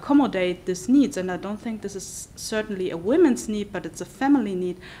to accommodate these needs. And I don't think this is certainly a women's need, but it's a family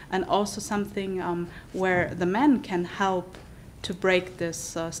need, and also something where the men can help to break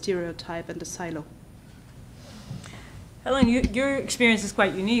this stereotype and the silo. Helen, your experience is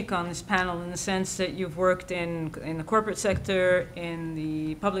quite unique on this panel in the sense that you've worked in the corporate sector, in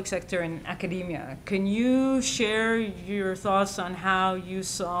the public sector, and academia. Can you share your thoughts on how you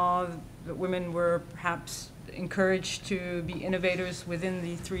saw that women were perhaps encouraged to be innovators within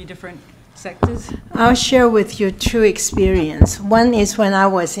the 3 different sectors? I'll share with you 2 experiences. One is when I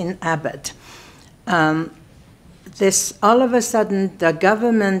was in Abbott. All of a sudden, the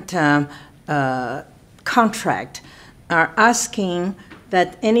government contract are asking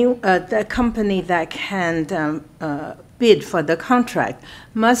that the company that can bid for the contract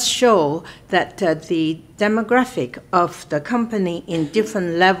must show that the demographic of the company in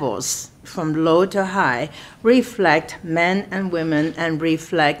different levels, from low to high, reflect men and women and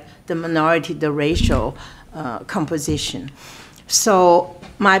reflect the minority, the racial composition. So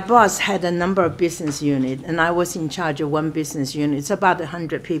my boss had a number of business units, and I was in charge of one business unit. It's about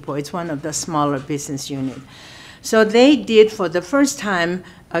 100 people. It's one of the smaller business units. So they did, for the first time,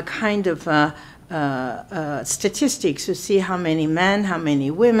 a kind of statistics to see how many men, how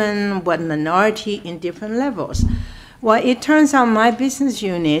many women, what minority in different levels. Well, it turns out my business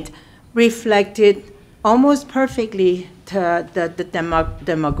unit reflected almost perfectly the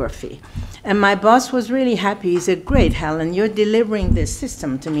demography. And my boss was really happy. He said, great, Helen, you're delivering this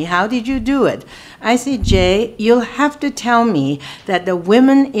system to me. How did you do it? I said, Jay, you'll have to tell me that the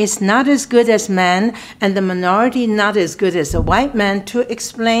women is not as good as men and the minority not as good as a white man to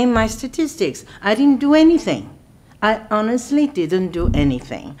explain my statistics. I didn't do anything. I honestly didn't do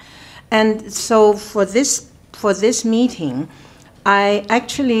anything. And so for this meeting, I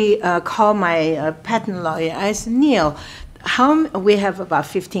actually called my patent lawyer. I said, Neil, we have about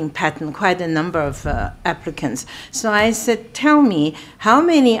 15 patents, quite a number of applicants. So I said, tell me, how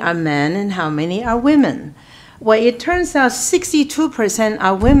many are men and how many are women? Well, it turns out 62%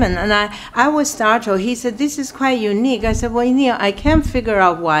 are women, and I was startled. He said, this is quite unique. I said, well, Neil, I can't figure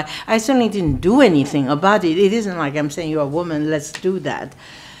out why. I certainly didn't do anything about it. It isn't like I'm saying you're a woman, let's do that.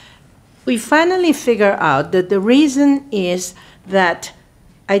 We finally figure out that the reason is that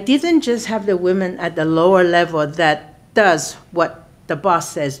I didn't just have the women at the lower level that does what the boss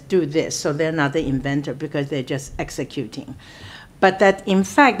says, do this, so they're not the inventor because they're just executing. But that, in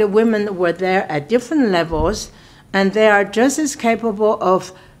fact, the women were there at different levels, and they are just as capable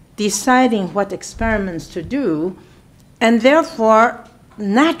of deciding what experiments to do, and therefore,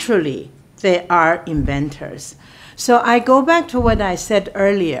 naturally, they are inventors. So I go back to what I said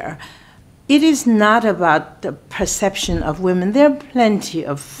earlier. It is not about the perception of women. There are plenty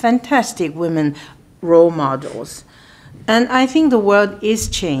of fantastic women role models. And I think the world is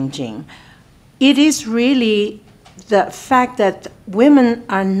changing. It is really the fact that women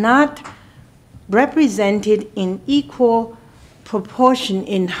are not represented in equal proportion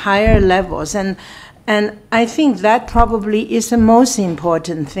in higher levels. And I think that probably is the most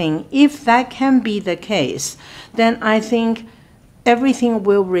important thing. If that can be the case, then I think everything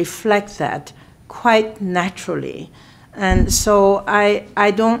will reflect that quite naturally. And so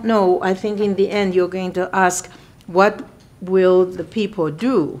I don't know. I think in the end you're going to ask, what will the people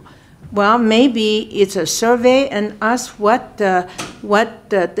do? Well, maybe it's a survey and ask what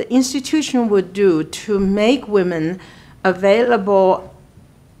the institution would do to make women available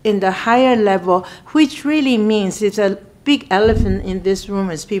in the higher level, which really means it's a big elephant in this room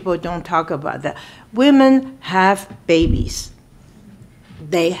as people don't talk about that. Women have babies.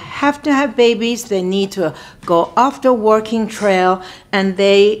 They have to have babies, they need to go off the working trail, and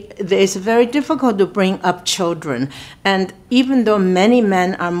it's very difficult to bring up children. And even though many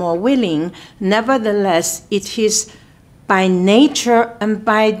men are more willing, nevertheless, it is by nature and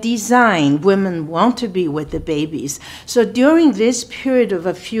by design, women want to be with the babies. So during this period of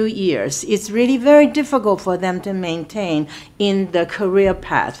a few years, it's really very difficult for them to maintain in the career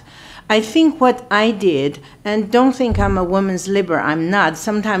path. I think what I did, and don't think I'm a woman's liberator, I'm not.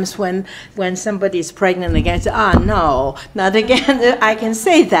 Sometimes when somebody's pregnant again, I say, no, not again. I can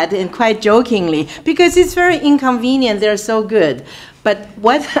say that, and quite jokingly, because it's very inconvenient, they're so good. But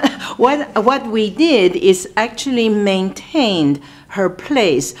what we did is actually maintained her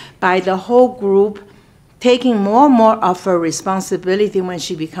place by the whole group taking more and more of her responsibility when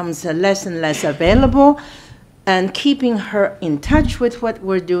she becomes less and less available, and keeping her in touch with what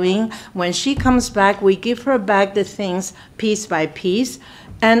we're doing. When she comes back, we give her back the things piece by piece.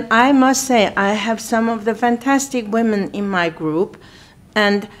 And I must say, I have some of the fantastic women in my group,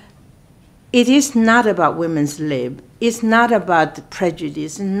 and it is not about women's lib. It's not about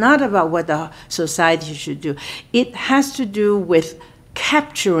prejudice, not about what the society should do. It has to do with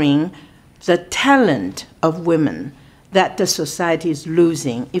capturing the talent of women that the society is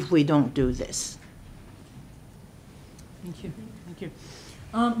losing if we don't do this. Thank you. Thank you.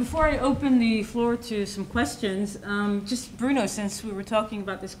 Before I open the floor to some questions, just Bruno, since we were talking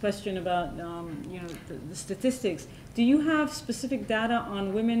about this question about the statistics, do you have specific data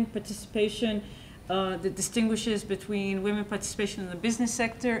on women participation that distinguishes between women participation in the business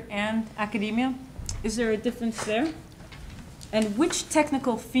sector and academia? Is there a difference there? And which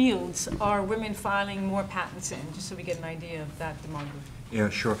technical fields are women filing more patents in, just so we get an idea of that demography? Yeah,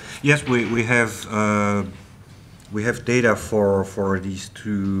 sure. Yes, we have data for these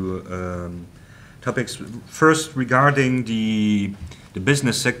two topics. First, regarding the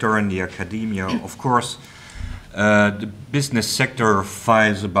business sector and the academia, of course, the business sector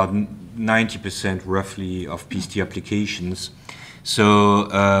files about 90% roughly of PhD applications. So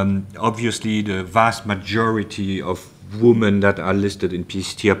obviously the vast majority of women that are listed in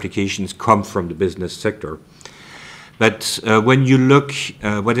PhD applications come from the business sector. But when you look,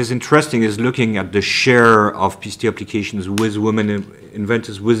 what is interesting is looking at the share of PhD applications with women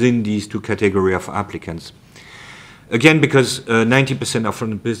inventors within these two categories of applicants. Again, because 90% are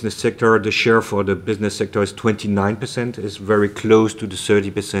from the business sector, the share for the business sector is 29%, is very close to the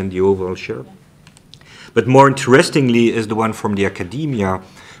 30%, the overall share. But more interestingly is the one from the academia,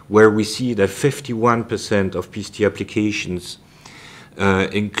 where we see that 51% of PhD applications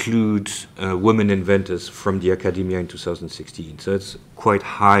include women inventors from the academia in 2016. So it's quite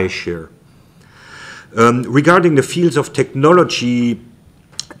high share. Regarding the fields of technology,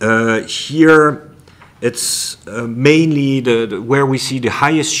 here it's mainly where we see the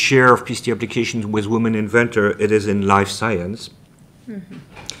highest share of PhD applications with women inventor. It is in life science,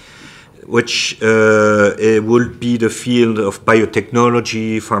 which it will be the field of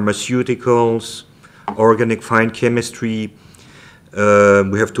biotechnology, pharmaceuticals, organic fine chemistry,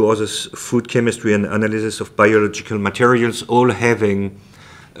 We have two others, food chemistry and analysis of biological materials, all having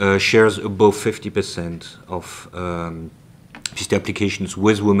shares above 50% of PhD applications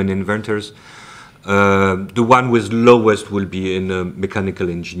with women inventors. The one with lowest will be in mechanical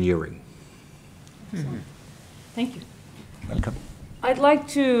engineering. Thank you. Welcome. I'd like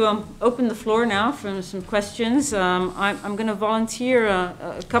to open the floor now for some questions. I'm going to volunteer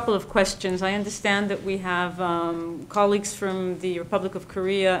a couple of questions. I understand that we have colleagues from the Republic of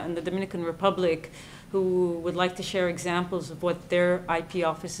Korea and the Dominican Republic who would like to share examples of what their IP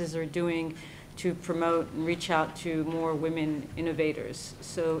offices are doing to promote and reach out to more women innovators.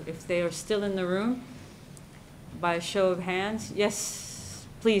 So if they are still in the room, by a show of hands. Yes,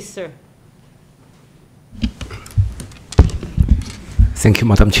 please, sir. Thank you,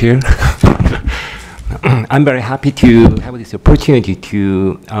 Madam Chair. I'm very happy to have this opportunity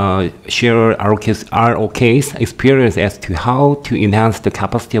to share ROK's experience as to how to enhance the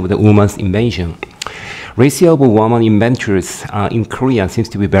capacity of the women's invention. Ratio of women inventors in Korea seems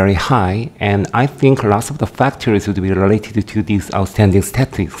to be very high, and I think lots of the factors would be related to these outstanding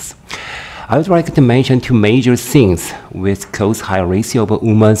statistics. I would like to mention two major things which cause high ratio of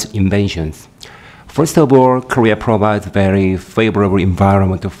women's inventions. First of all, Korea provides very favorable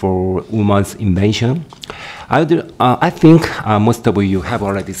environment for women's invention. I think most of you have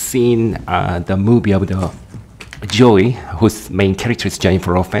already seen the movie of the Joey, whose main character is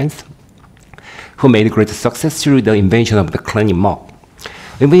Jennifer Lopez, who made great success through the invention of the cleaning mop.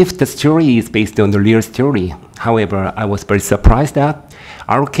 Even if the story is based on the real story, however, I was very surprised that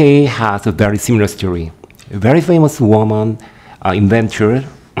ROK has a very similar story. A very famous woman inventor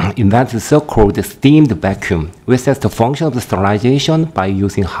invented the so-called steamed vacuum, which has the function of the sterilization by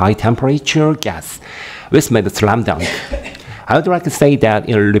using high-temperature gas, which made a slam dunk. I would like to say that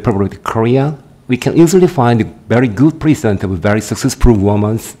in the Republic of Korea, we can easily find a very good precedent of a very successful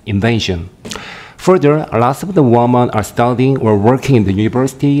woman's invention. Further, lots of the women are studying or working in the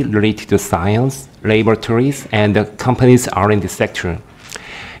university related to science, laboratories, and the company's R&D sector.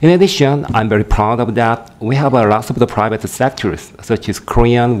 In addition, I'm very proud of that. We have lots of the private sectors, such as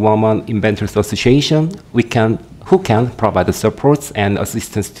Korean Women Inventors Association, who can provide the supports and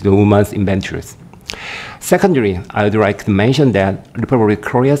assistance to the women's inventors. Secondly, I would like to mention that Republic of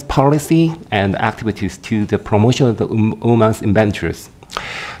Korea's policy and activities to the promotion of the women's inventors.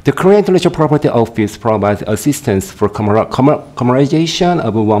 The Korean Intellectual Property Office provides assistance for commercialization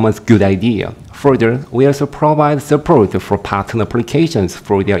of a woman's good idea. Further, we also provide support for patent applications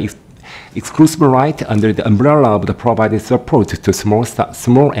for their exclusive right under the umbrella of the provided support to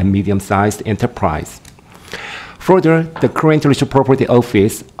small and medium-sized enterprise. Further, the Korean Intellectual Property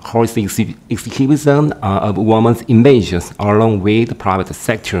Office holds the exhibition of women's inventions along with the private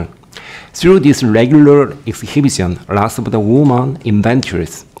sector. Through this regular exhibition, lots of the women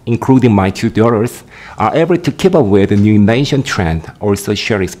inventors, including my two daughters, are able to keep up with the new invention trend, also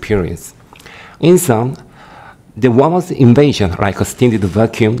share experience. In sum, the woman's invention, like a steamed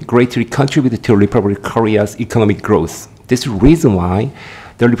vacuum, greatly contributed to Republic of Korea's economic growth. This is the reason why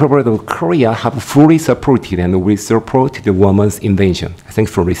the Republic of Korea have fully supported and will support the woman's invention.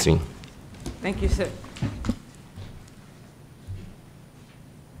 Thanks for listening. Thank you, sir.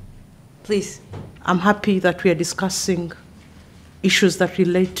 Please. I'm happy that we are discussing issues that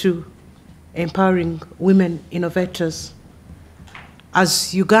relate to empowering women innovators.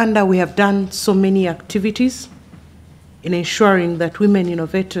 As Uganda, we have done so many activities in ensuring that women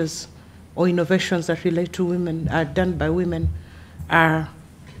innovators or innovations that relate to women are done by women are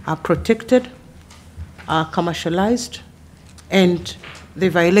protected, are commercialized, and the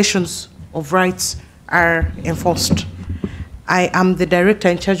violations of rights are enforced. I am the director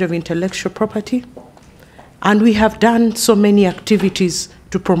in charge of intellectual property, and we have done so many activities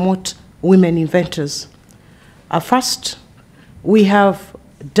to promote women inventors. First, we have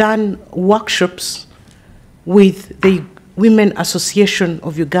done workshops with the Women Association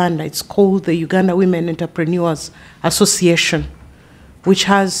of Uganda. It's called the Uganda Women Entrepreneurs Association, which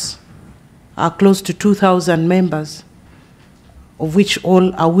has close to 2,000 members, of which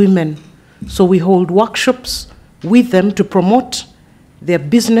all are women. So we hold workshops with them to promote their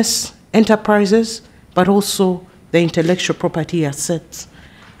business enterprises, but also the intellectual property assets.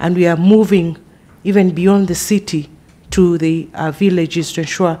 And we are moving even beyond the city to the villages to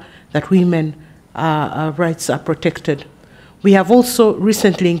ensure that women rights are protected. We have also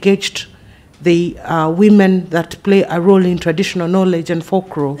recently engaged the women that play a role in traditional knowledge and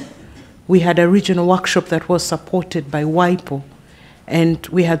folklore. We had a regional workshop that was supported by WIPO, and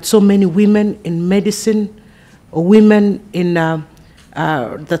we had so many women in medicine, women in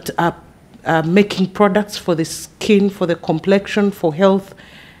that are making products for the skin, for the complexion, for health,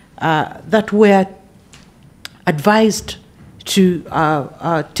 that were advised to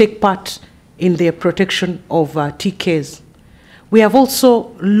take part in the protection of TKs. We have also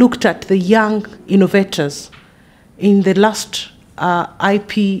looked at the young innovators. In the last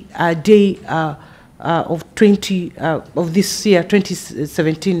IP day of this year,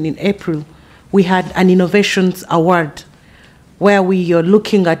 2017, in April, we had an innovations award where we are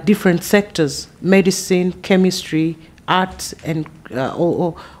looking at different sectors: medicine, chemistry, arts, and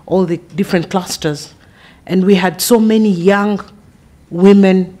all the different clusters. And we had so many young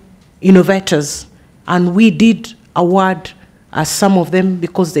women innovators, and we did award some of them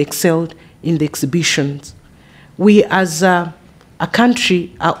because they excelled in the exhibitions. We, as a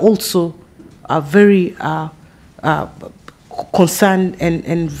country, are also very concerned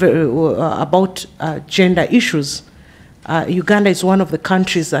and very, about gender issues. Uganda is one of the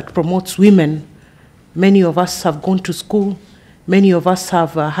countries that promotes women. Many of us have gone to school. Many of us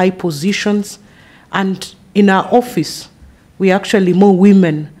have high positions. And in our office, we are actually more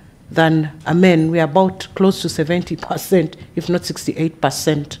women than men. We are about close to 70%, if not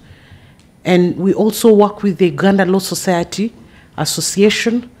 68%. And we also work with the Uganda Law Society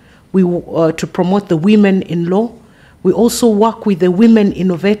Association to promote the women in law. We also work with the women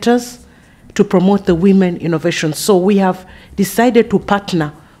innovators to promote the women innovation. So we have decided to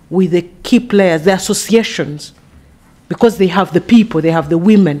partner with the key players, the associations, because they have the people, they have the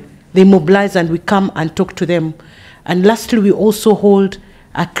women, they mobilize and we come and talk to them. And lastly, we also hold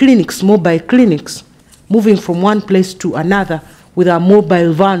clinics, mobile clinics, moving from one place to another with our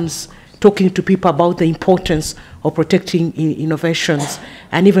mobile vans, talking to people about the importance of protecting innovations.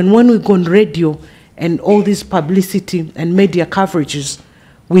 And even when we go on radio and all this publicity and media coverages,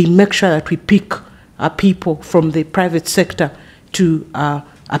 we make sure that we pick people from the private sector to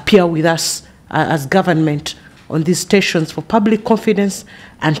appear with us as government on these stations for public confidence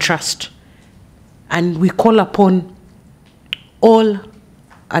and trust. And we call upon all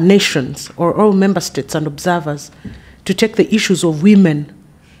nations or all member states and observers to take the issues of women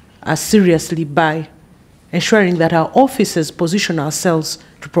seriously by ensuring that our offices position ourselves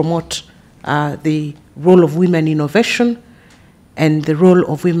to promote the role of women in innovation and the role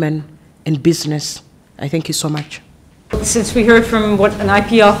of women in business. I thank you so much. Since we heard from what an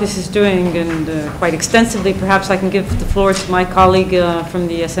IP office is doing, and quite extensively, perhaps I can give the floor to my colleague from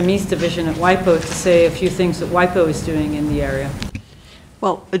the SMEs division at WIPO to say a few things that WIPO is doing in the area.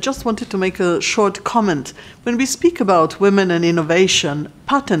 Well, I just wanted to make a short comment. When we speak about women and innovation,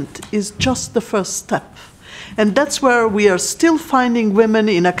 patent is just the first step. And that's where we are still finding women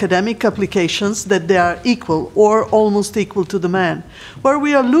in academic applications that they are equal or almost equal to the man. Where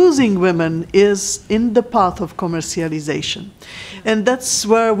we are losing women is in the path of commercialization. And that's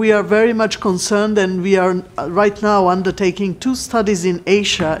where we are very much concerned, and we are right now undertaking 2 studies in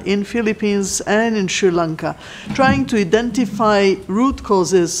Asia, in Philippines and in Sri Lanka, trying to identify root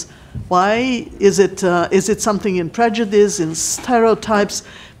causes. Why is it something in prejudice, in stereotypes?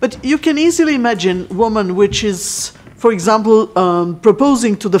 But you can easily imagine a woman which is, for example,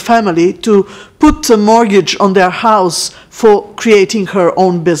 proposing to the family to put a mortgage on their house for creating her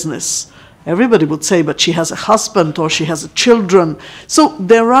own business. Everybody would say, but she has a husband or she has children. So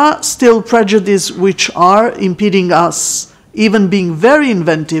there are still prejudices which are impeding us even being very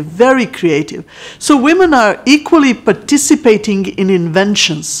inventive, very creative. So women are equally participating in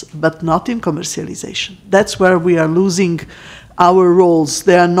inventions, but not in commercialization. That's where we are losing our roles.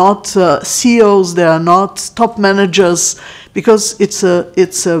 They are not CEOs, they are not top managers, because it's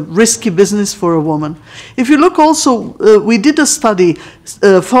a risky business for a woman. If you look also, we did a study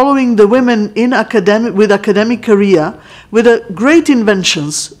following the women in with academic career, with great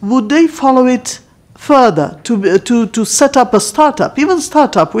inventions. Would they follow it further to set up a startup, even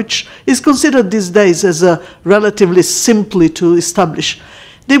startup, which is considered these days as a relatively simply to establish?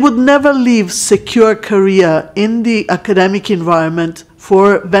 They would never leave secure career in the academic environment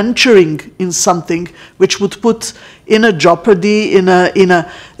for venturing in something which would put in a jeopardy, in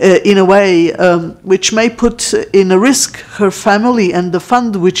a way which may put in a risk her family and the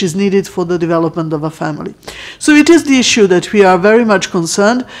fund which is needed for the development of a family. So it is the issue that we are very much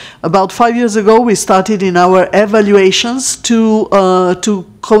concerned. About 5 years ago, we started in our evaluations to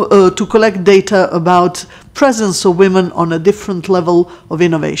collect data about presence of women on a different level of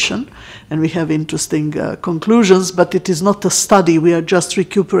innovation. And we have interesting conclusions, but it is not a study. We are just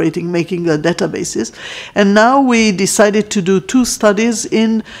recuperating, making databases. And now we decided to do 2 studies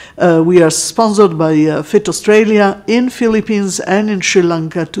we are sponsored by FIT Australia, in Philippines and in Sri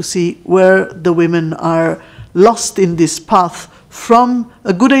Lanka, to see where the women are lost in this path from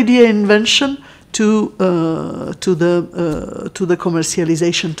a good idea invention to the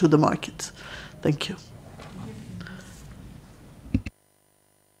commercialization to the market. Thank you.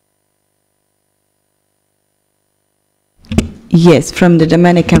 Yes, from the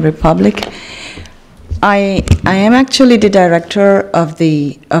Dominican Republic. I am actually the director of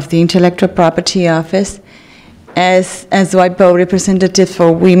the Intellectual Property Office. As WIPO representative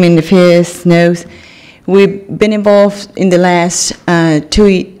for Women Affairs knows, we've been involved in the last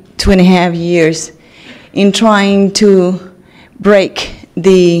 2.5 years in trying to break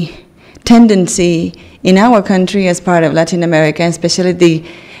the tendency in our country as part of Latin America, especially the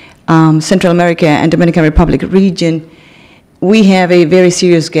Central America and Dominican Republic region. We have a very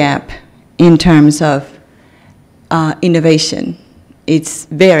serious gap in terms of innovation. It's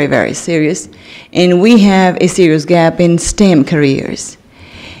very, very serious. And we have a serious gap in STEM careers.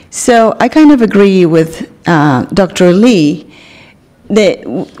 So I kind of agree with Dr. Lee that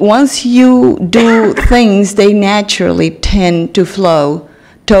once you do things, they naturally tend to flow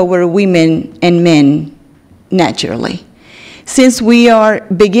toward women and men naturally. Since we are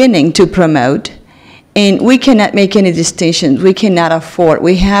beginning to promote, and we cannot make any distinctions, we cannot afford,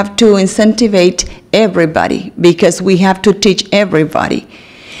 we have to incentivize everybody because we have to teach everybody.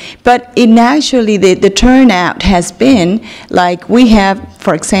 But naturally, the turnout has been, like we have,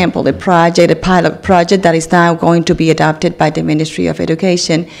 for example, a pilot project that is now going to be adopted by the Ministry of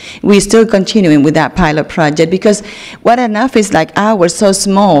Education. We're still continuing with that pilot project because what an office like ours, so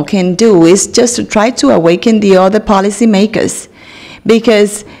small, can do is just to try to awaken the other policymakers.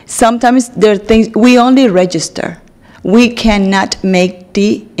 Because sometimes there are things, we only register. We cannot make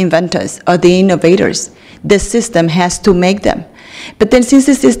the inventors or the innovators. The system has to make them. But then since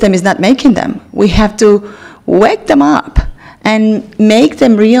the system is not making them, we have to wake them up and make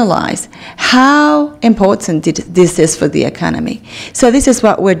them realize how important this is for the economy. So this is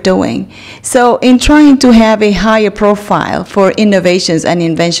what we're doing. So in trying to have a higher profile for innovations and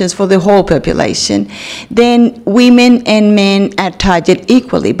inventions for the whole population, then women and men are targeted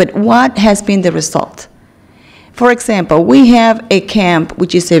equally. But what has been the result? For example, we have a camp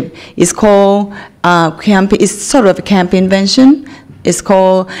which is called camp. It's sort of a camp invention. It's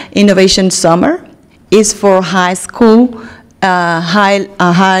called Innovation Summer. It's for high school. That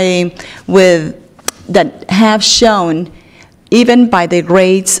have shown, even by their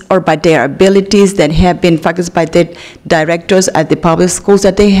grades or by their abilities that have been focused by the directors at the public schools,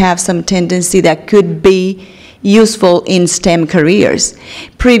 that they have some tendency that could be useful in STEM careers.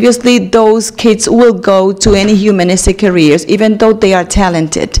 Previously, those kids will go to any humanistic careers, even though they are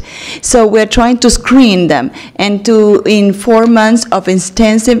talented. So we're trying to screen them and in 4 months of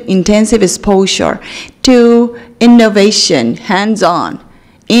intensive exposure to innovation, hands-on,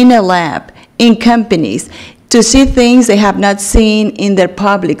 in a lab, in companies, to see things they have not seen in their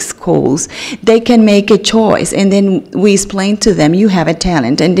public schools. They can make a choice, and then we explain to them, you have a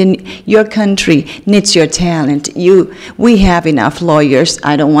talent, and then your country needs your talent. We have enough lawyers.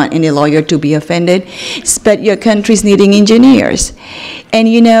 I don't want any lawyer to be offended, but your country's needing engineers. And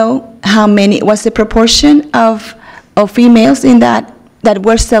you know what's the proportion of females in that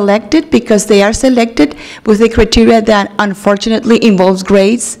were selected, because they are selected with a criteria that unfortunately involves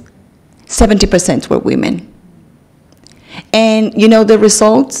grades? 70% were women. And you know the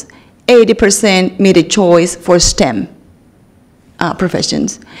results? 80% made a choice for STEM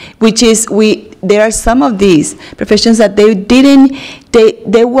professions, which is there are some of these professions that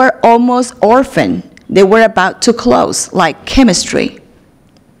they were almost orphaned. They were about to close, like chemistry.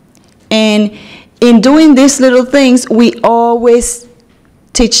 And in doing these little things, we always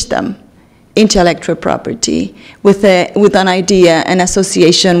teach them intellectual property with an idea, an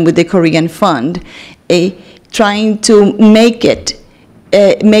association with the Korean Fund, trying to make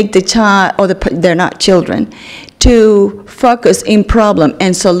the child, or they're not children, to focus in problem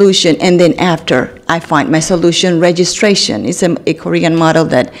and solution, and then after I find my solution, registration. It's a Korean model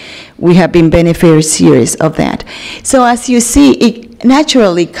that we have been beneficiaries of that. So as you see, it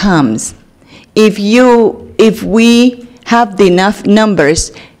naturally comes. If we have enough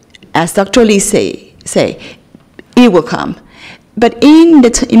numbers, as Dr. Lee say, it will come. But in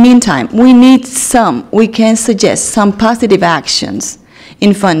the meantime, we can suggest some positive actions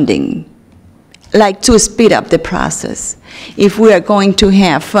in funding, like to speed up the process. If we are going to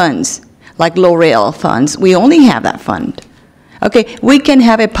have funds, like L'Oreal funds, we only have that fund. Okay, we can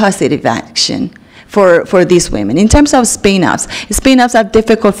have a positive action for these women. In terms of spin-offs are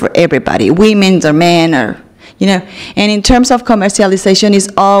difficult for everybody, women or men, or and in terms of commercialization, it's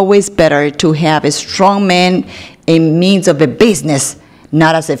always better to have a strong man, a means of a business,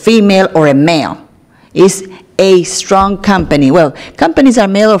 not as a female or a male. It's a strong company, well, companies are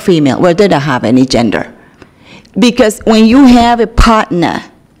male or female, well, they don't have any gender. Because when you have a partner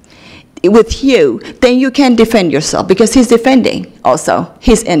with you, then you can defend yourself because he's defending also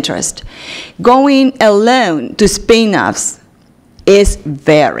his interest. Going alone to spin-offs is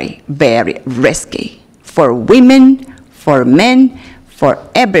very, very risky for women, for men, for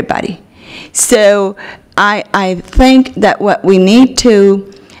everybody. So I think that what we need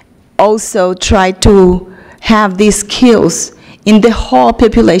to also try to have these skills in the whole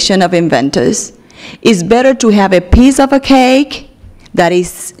population of inventors. It's better to have a piece of a cake that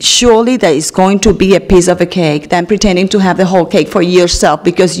is surely that is going to be a piece of a cake than pretending to have the whole cake for yourself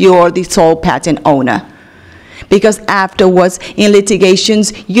because you're the sole patent owner. Because afterwards, in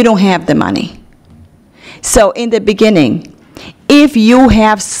litigations, you don't have the money. So in the beginning, if you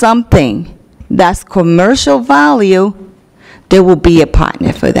have something that's commercial value, there will be a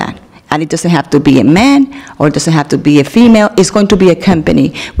partner for that. And it doesn't have to be a man or it doesn't have to be a female. It's going to be a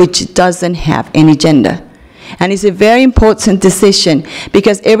company which doesn't have any gender. And it's a very important decision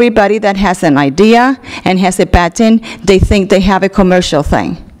because everybody that has an idea and has a patent, they think they have a commercial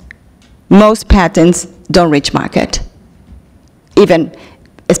thing. Most patents don't reach market. Even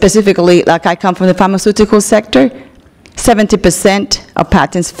specifically, like I come from the pharmaceutical sector, 70% of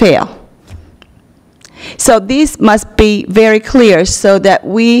patents fail. So this must be very clear so that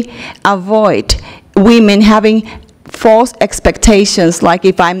we avoid women having false expectations, like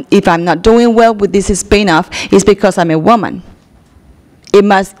if I'm not doing well with this spin-off, it's because I'm a woman.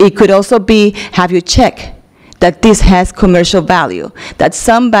 It could also be, have you check that this has commercial value, that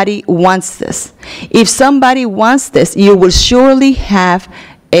somebody wants this. If somebody wants this, you will surely have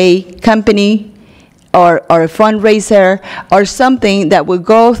a company or a fundraiser or something that will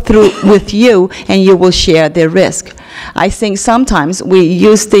go through with you and you will share the risk. I think sometimes we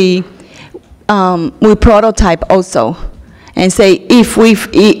use we prototype also and say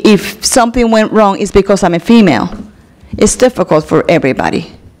if something went wrong it's because I'm a female. It's difficult for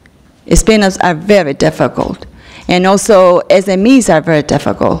everybody. Spin-offs are very difficult. And also SMEs are very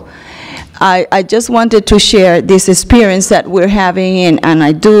difficult. I just wanted to share this experience that we're having and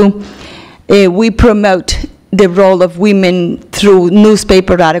I do. We promote the role of women through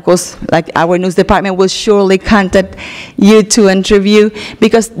newspaper articles, like our news department will surely contact you to interview,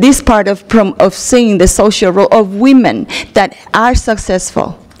 because this part of seeing the social role of women that are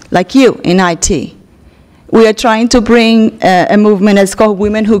successful, like you in IT. We are trying to bring a movement that's called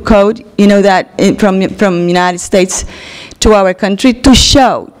Women Who Code, you know, that from United States to our country to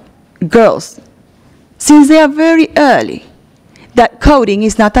show girls, since they are very early, that coding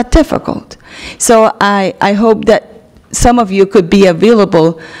is not that difficult. So I hope that some of you could be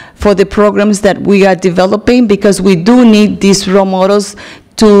available for the programs that we are developing, because we do need these role models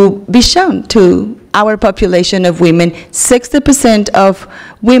to be shown to our population of women. 60% of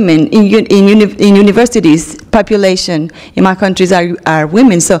women in universities population in my countries are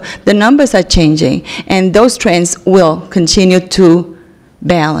women, so the numbers are changing, and those trends will continue to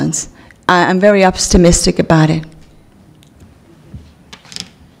balance. I'm very optimistic about it.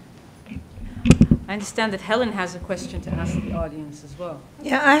 I understand that Helen has a question to ask the audience as well.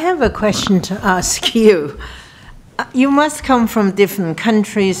 Yeah, I have a question to ask you. You must come from different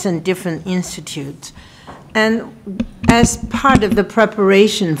countries and different institutes. And as part of the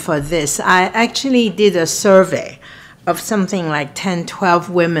preparation for this, I actually did a survey of something like 10, 12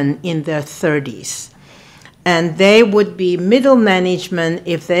 women in their 30s. And they would be middle management.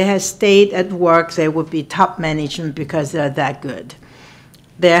 If they had stayed at work, they would be top management because they're that good.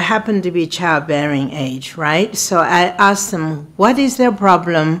 They happen to be childbearing age, right? So I asked them, what is their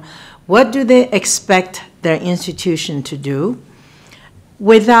problem? What do they expect their institution to do?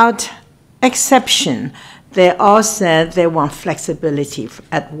 Without exception, they all said they want flexibility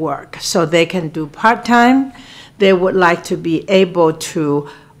at work. So they can do part-time. They would like to be able to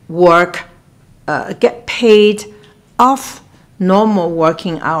work, get paid off normal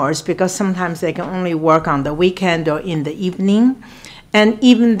working hours, because sometimes they can only work on the weekend or in the evening. And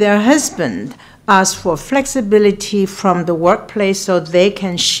even their husband asked for flexibility from the workplace so they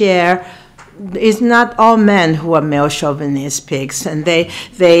can share. It's not all men who are male chauvinist pigs, and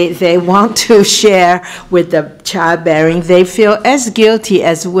they want to share with the childbearing. They feel as guilty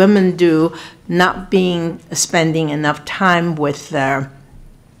as women do not spending enough time with their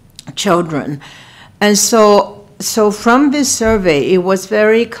children. And so from this survey, it was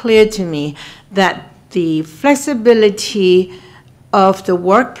very clear to me that the flexibility of the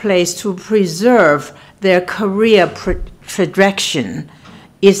workplace to preserve their career projection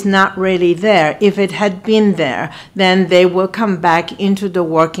is not really there. If it had been there, then they will come back into the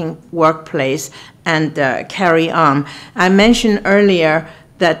workplace and carry on. I mentioned earlier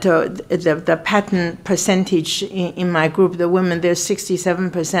that the patent percentage in my group, the women, there's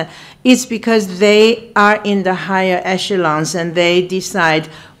 67%. It's because they are in the higher echelons and they decide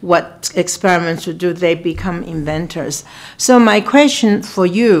what experiments to do. They become inventors. So my question for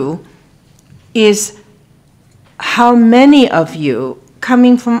you is, how many of you,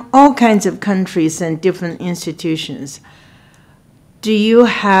 coming from all kinds of countries and different institutions, do you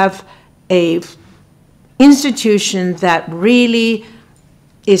have a institution that really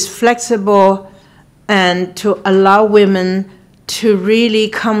is flexible and to allow women to really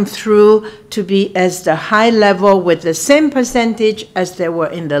come through to be as the high level with the same percentage as they were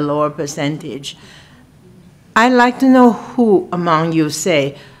in the lower percentage? I'd like to know who among you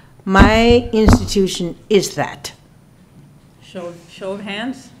say, my institution is that. Show of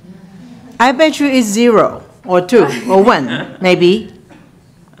hands. I bet you it's 0 or 2 or 1, maybe.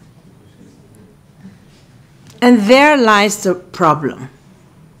 And there lies the problem,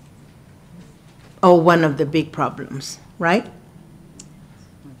 or one of the big problems, right?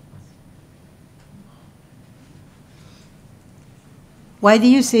 Why do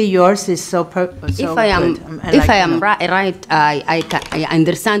you say yours is so good? If I am right, I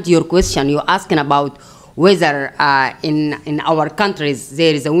understand your question. You're asking about whether in our countries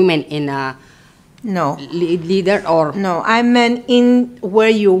there is a woman in no leader or no. I meant in where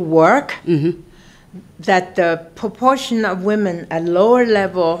you work, that the proportion of women at lower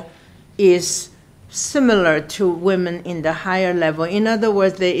level is similar to women in the higher level. In other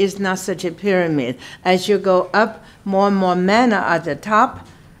words, there is not such a pyramid. As you go up, more and more men are at the top.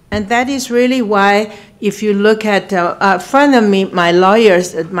 And that is really why, if you look at, in front of me, my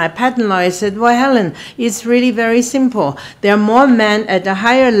lawyers, my patent lawyer said, well, Helen, it's really very simple. There are more men at the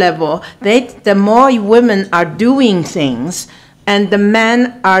higher level. The more women are doing things, and the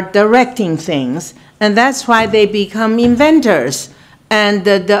men are directing things. And that's why they become inventors. And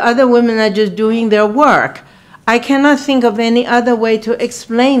the other women are just doing their work. I cannot think of any other way to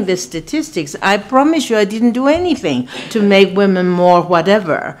explain the statistics. I promise you I didn't do anything to make women more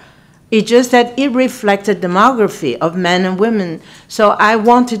whatever. It's just that it reflected demography of men and women. So I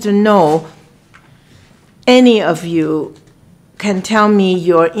wanted to know, any of you can tell me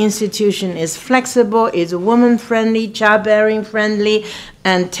your institution is flexible, is woman-friendly, childbearing friendly,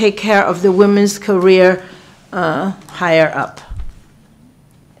 and take care of the women's career higher up.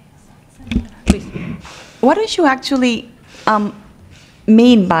 What do you actually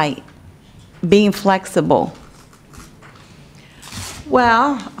mean by being flexible?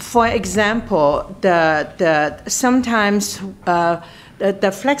 Well, for example, sometimes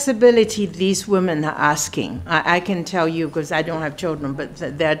the flexibility these women are asking, I can tell you because I don't have children, but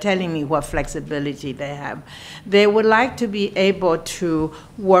they're telling me what flexibility they have. They would like to be able to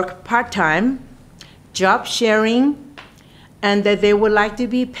work part-time, job sharing, and that they would like to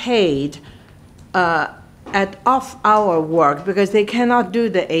be paid at off-hour work, because they cannot do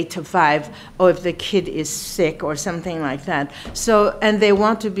the 8 to 5, or if the kid is sick or something like that. So, and they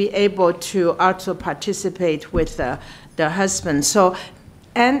want to be able to also participate with the husband. So,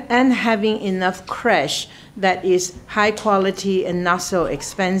 and having enough creche that is high quality and not so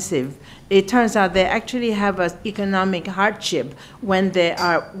expensive. It turns out they actually have an economic hardship when they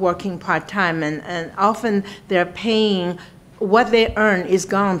are working part-time, and often they're paying, what they earn is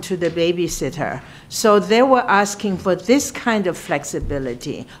gone to the babysitter. So they were asking for this kind of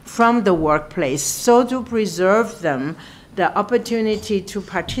flexibility from the workplace, so to preserve them the opportunity to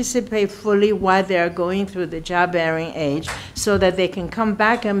participate fully while they're going through the childbearing age, so that they can come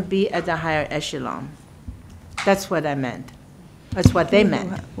back and be at the higher echelon. That's what I meant. That's what they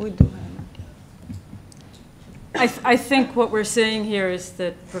meant. I think what we're saying here is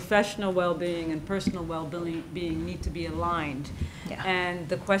that professional well-being and personal well-being need to be aligned. Yeah. And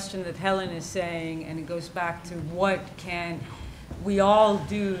the question that Helen is saying, and it goes back to what can we all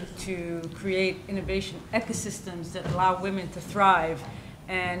do to create innovation ecosystems that allow women to thrive.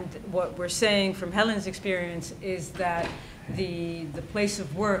 And what we're saying from Helen's experience is that the place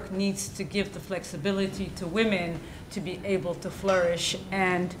of work needs to give the flexibility to women to be able to flourish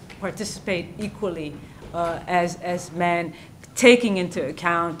and participate equally as men, taking into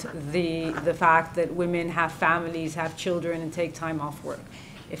account the fact that women have families, have children, and take time off work,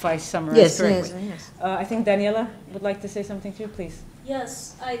 if I summarize correctly. Yes. I think Daniela would like to say something too, please.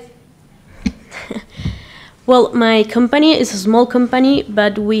 Yes, well, my company is a small company,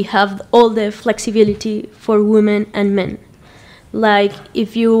 but we have all the flexibility for women and men. Like,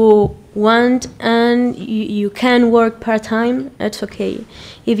 if you want and you can work part-time, it's okay.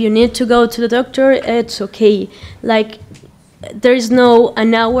 If you need to go to the doctor, it's okay. Like, there is no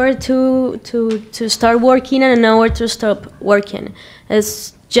an hour to start working and an hour to stop working.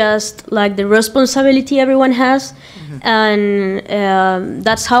 It's just like the responsibility everyone has, and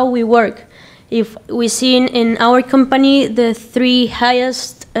that's how we work. If we see in our company the 3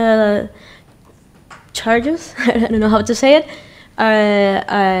 highest charges, I don't know how to say it,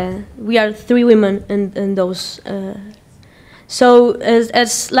 we are 3 women in those. So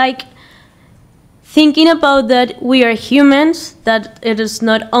it's like thinking about that we are humans, that it is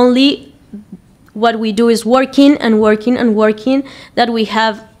not only what we do is working and working and working, that we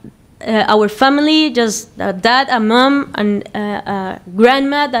have our family, just a dad, a mom, and a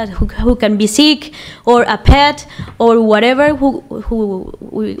grandma who can be sick, or a pet, or whatever.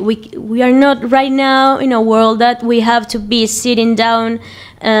 We are not right now in a world that we have to be sitting down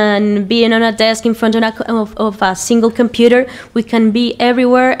and being on a desk in front of a single computer. We can be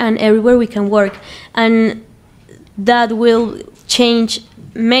everywhere, and everywhere we can work, and that will change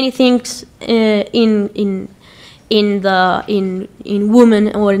many things in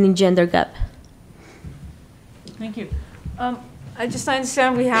women or in gender gap. Thank you. I just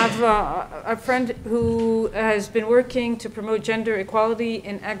understand we have a friend who has been working to promote gender equality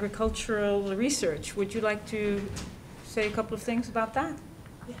in agricultural research. Would you like to say a couple of things about that?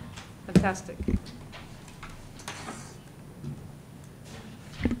 Yeah. Fantastic.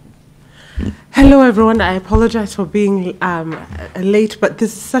 Hello, everyone. I apologize for being late, but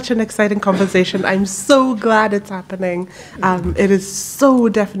this is such an exciting conversation. I'm so glad it's happening. It is so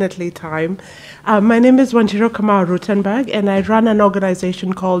definitely time. My name is Wanjiro Kamau Rutenberg, and I run an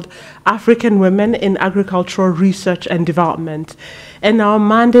organization called African Women in Agricultural Research and Development. And our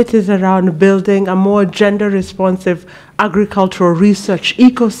mandate is around building a more gender-responsive agricultural research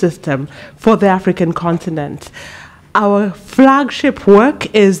ecosystem for the African continent. Our flagship work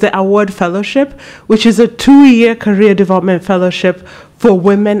is the Award Fellowship, which is a 2-year career development fellowship for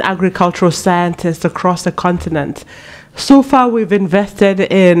women agricultural scientists across the continent. So far, we've invested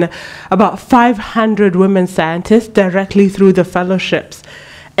in about 500 women scientists directly through the fellowships,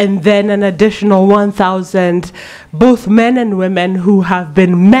 and then an additional 1,000, both men and women, who have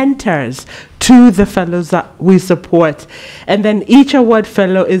been mentors to the fellows that we support. And then each award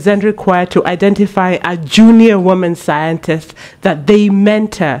fellow is then required to identify a junior woman scientist that they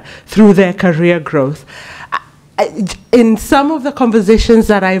mentor through their career growth. In some of the conversations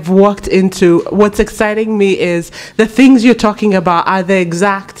that I've walked into, what's exciting me is the things you're talking about are the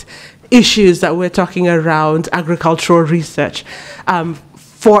exact issues that we're talking around agricultural research.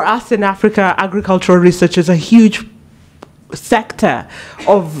 For us in Africa, agricultural research is a huge sector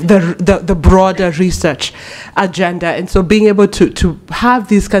of the broader research agenda, and so being able to have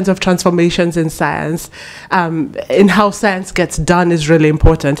these kinds of transformations in science, in how science gets done, is really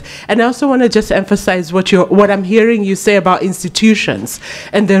important. And I also want to just emphasize what I'm hearing you say about institutions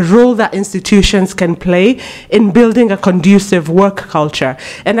and the role that institutions can play in building a conducive work culture.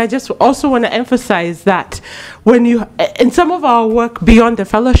 And I just also want to emphasize that in some of our work beyond the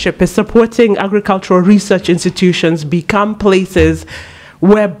fellowship is supporting agricultural research institutions become places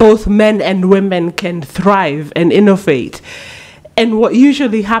where both men and women can thrive and innovate. And what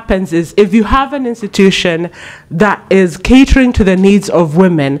usually happens is, if you have an institution that is catering to the needs of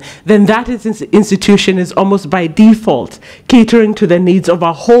women, then that institution is almost by default catering to the needs of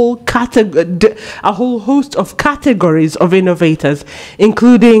a whole host of categories of innovators,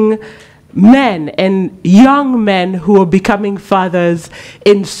 including men and young men who are becoming fathers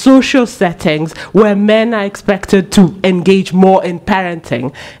in social settings where men are expected to engage more in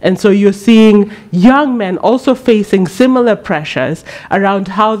parenting. And so you're seeing young men also facing similar pressures around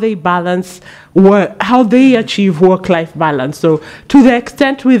how they balance work, how they achieve work-life balance. So to the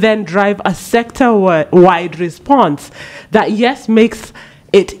extent we then drive a sector-wide response that, yes, makes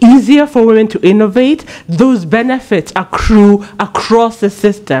it easier for women to innovate, those benefits accrue across the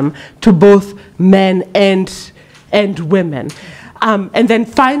system to both men and women. And then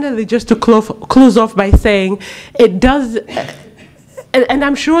finally, just to close off by saying, it does, and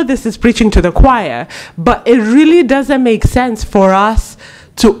I'm sure this is preaching to the choir, but it really doesn't make sense for us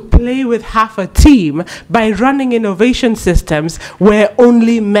to play with half a team by running innovation systems where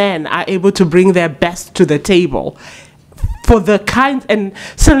only men are able to bring their best to the table. For the kinds, and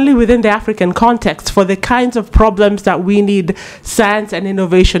certainly within the African context, for the kinds of problems that we need science and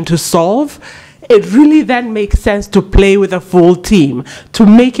innovation to solve, it really then makes sense to play with a full team, to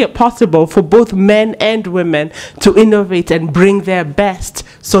make it possible for both men and women to innovate and bring their best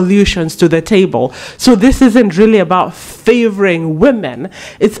solutions to the table. So this isn't really about favoring women.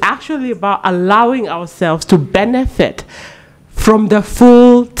 It's actually about allowing ourselves to benefit from the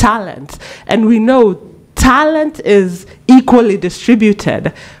full talent. And we know talent is equally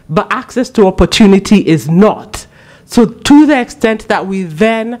distributed, but access to opportunity is not. So to the extent that we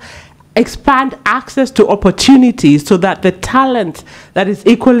then expand access to opportunities so that the talent that is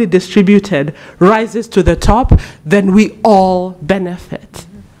equally distributed rises to the top, then we all benefit.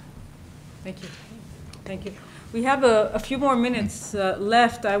 Thank you. Thank you. We have a few more minutes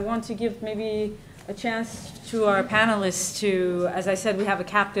left. I want to give maybe a chance to our panelists to, as I said, we have a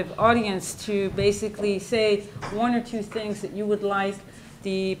captive audience, to basically say one or two things that you would like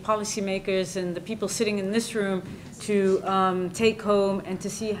the policymakers and the people sitting in this room to take home and to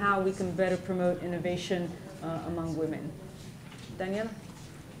see how we can better promote innovation among women. Daniela?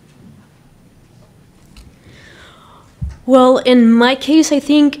 Well, in my case, I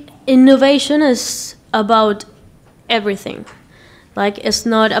think innovation is about everything. Like, it's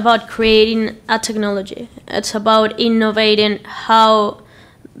not about creating a technology. It's about innovating how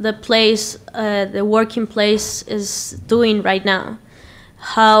the place, the working place is doing right now.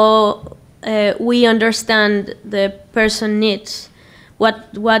 How we understand the person needs,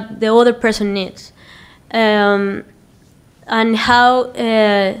 what the other person needs, and how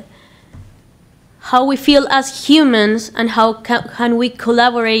we feel as humans, and how can we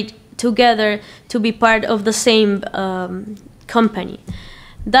collaborate together to be part of the same company.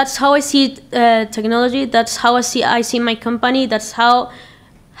 That's how I see technology. That's how I see my company. That's how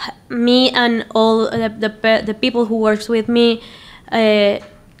me and all the people who works with me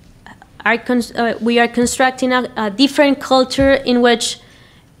we are constructing a different culture in which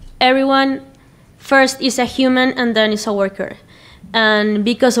everyone first is a human and then is a worker. And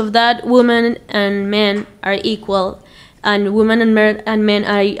because of that, women and men are equal. And women and men,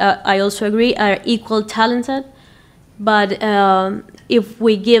 I also agree, are equal talented. But if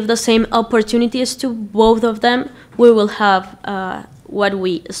we give the same opportunities to both of them, we will have what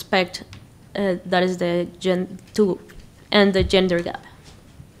we expect, that is to end the gender gap.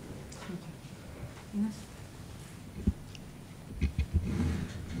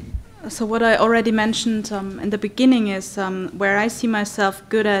 So what I already mentioned in the beginning is where I see myself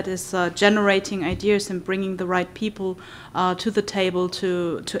good at is generating ideas and bringing the right people to the table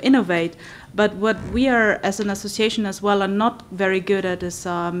to innovate. But what we are, as an association as well, are not very good at is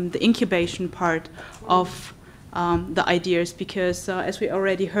the incubation part of the ideas, because as we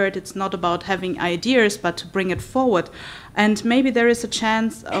already heard, it's not about having ideas, but to bring it forward. And maybe there is a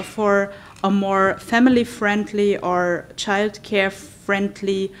chance for a more family-friendly or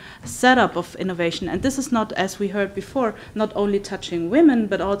child-care-friendly setup of innovation. And this is not, as we heard before, not only touching women,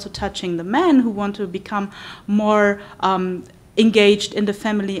 but also touching the men who want to become more engaged in the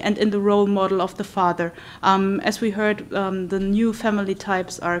family and in the role model of the father. As we heard, the new family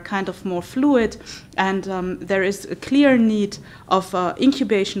types are kind of more fluid, and there is a clear need of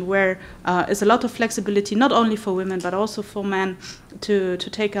incubation where is a lot of flexibility, not only for women, but also for men to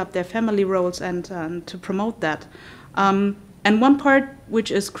take up their family roles and to promote that. And one part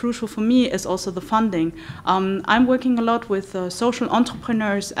which is crucial for me is also the funding. I'm working a lot with social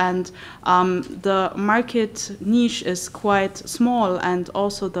entrepreneurs, and the market niche is quite small, and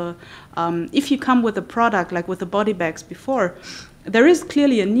also the if you come with a product like with the body bags before, there is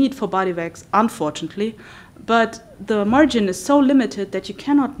clearly a need for body bags, unfortunately, but the margin is so limited that you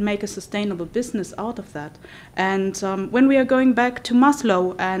cannot make a sustainable business out of that. And when we are going back to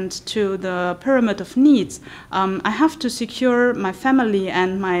Maslow and to the pyramid of needs, I have to secure my family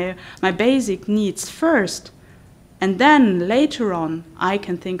and my basic needs first. And then later on, I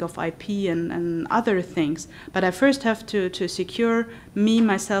can think of IP and other things. But I first have to secure me,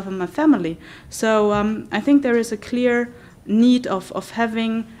 myself, and my family. So I think there is a clear need of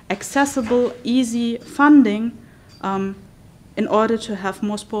having accessible, easy funding in order to have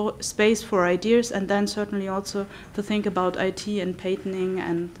more space for ideas, and then certainly also to think about IT and patenting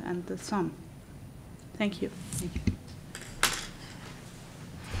and the sum. Thank you.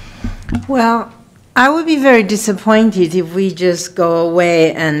 Well, I would be very disappointed if we just go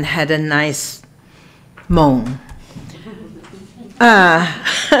away and had a nice moan. I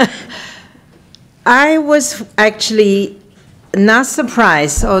was actually not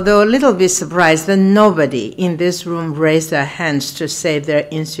surprised, although a little bit surprised, that nobody in this room raised their hands to say their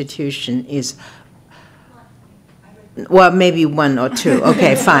institution is, well, maybe one or two.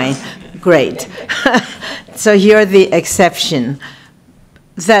 Okay, fine, great. So you're the exception.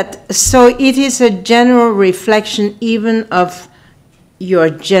 So it is a general reflection even of your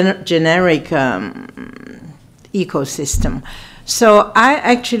generic ecosystem. So I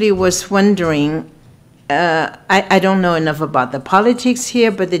actually was wondering, I don't know enough about the politics here,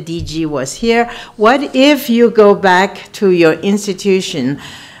 but the DG was here. What if you go back to your institution,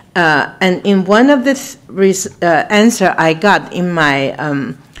 and in one of the answer I got in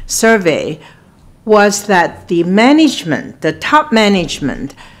my survey was that the management, the top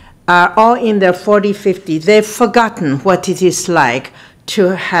management, are all in their 40, 50. They've forgotten what it is like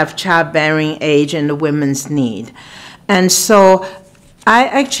to have childbearing age and the women's need. And so I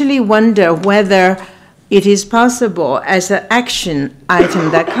actually wonder whether it is possible as an action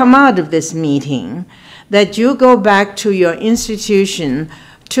item that come out of this meeting that you go back to your institution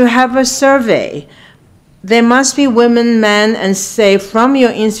to have a survey. There must be women, men, and say from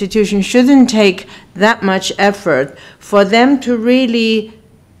your institution shouldn't take that much effort for them to really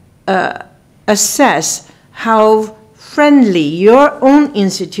assess how friendly your own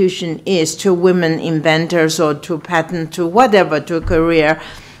institution is to women inventors or to patent, to whatever, to a career.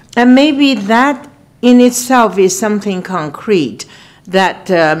 And maybe that in itself is something concrete that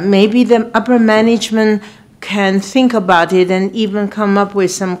maybe the upper management can think about it and even come up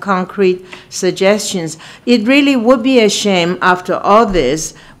with some concrete suggestions. It really would be a shame after all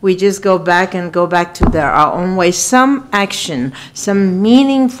this, we just go back to our own way. Some action, some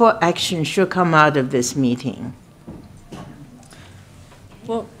meaningful action should come out of this meeting.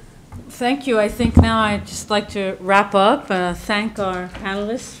 Well, thank you. I think now I'd just like to wrap up. Thank our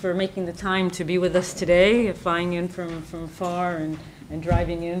panelists for making the time to be with us today, flying in from far and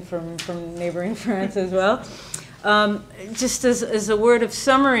driving in from neighboring France as well. Just as a word of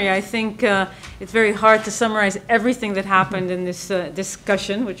summary, I think it's very hard to summarize everything that happened in this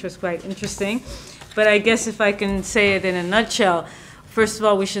discussion, which was quite interesting. But I guess if I can say it in a nutshell, first of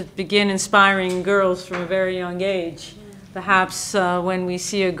all, we should begin inspiring girls from a very young age. Perhaps when we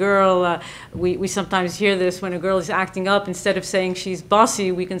see a girl, we sometimes hear this, when a girl is acting up, instead of saying she's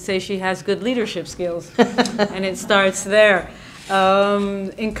bossy, we can say she has good leadership skills. And it starts there.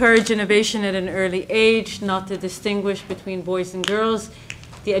 Encourage innovation at an early age, not to distinguish between boys and girls.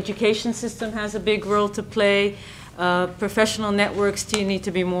 The education system has a big role to play. Professional networks need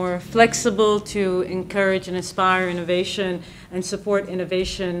to be more flexible to encourage and inspire innovation and support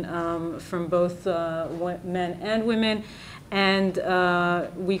innovation from both men and women. And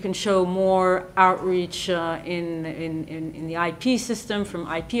we can show more outreach in the IP system, from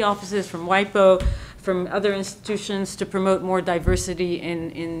IP offices, from WIPO, from other institutions, to promote more diversity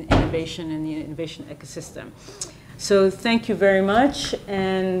in innovation in the innovation ecosystem. So thank you very much,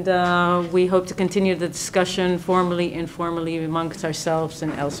 and we hope to continue the discussion formally, informally, amongst ourselves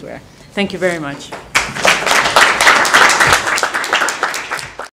and elsewhere. Thank you very much.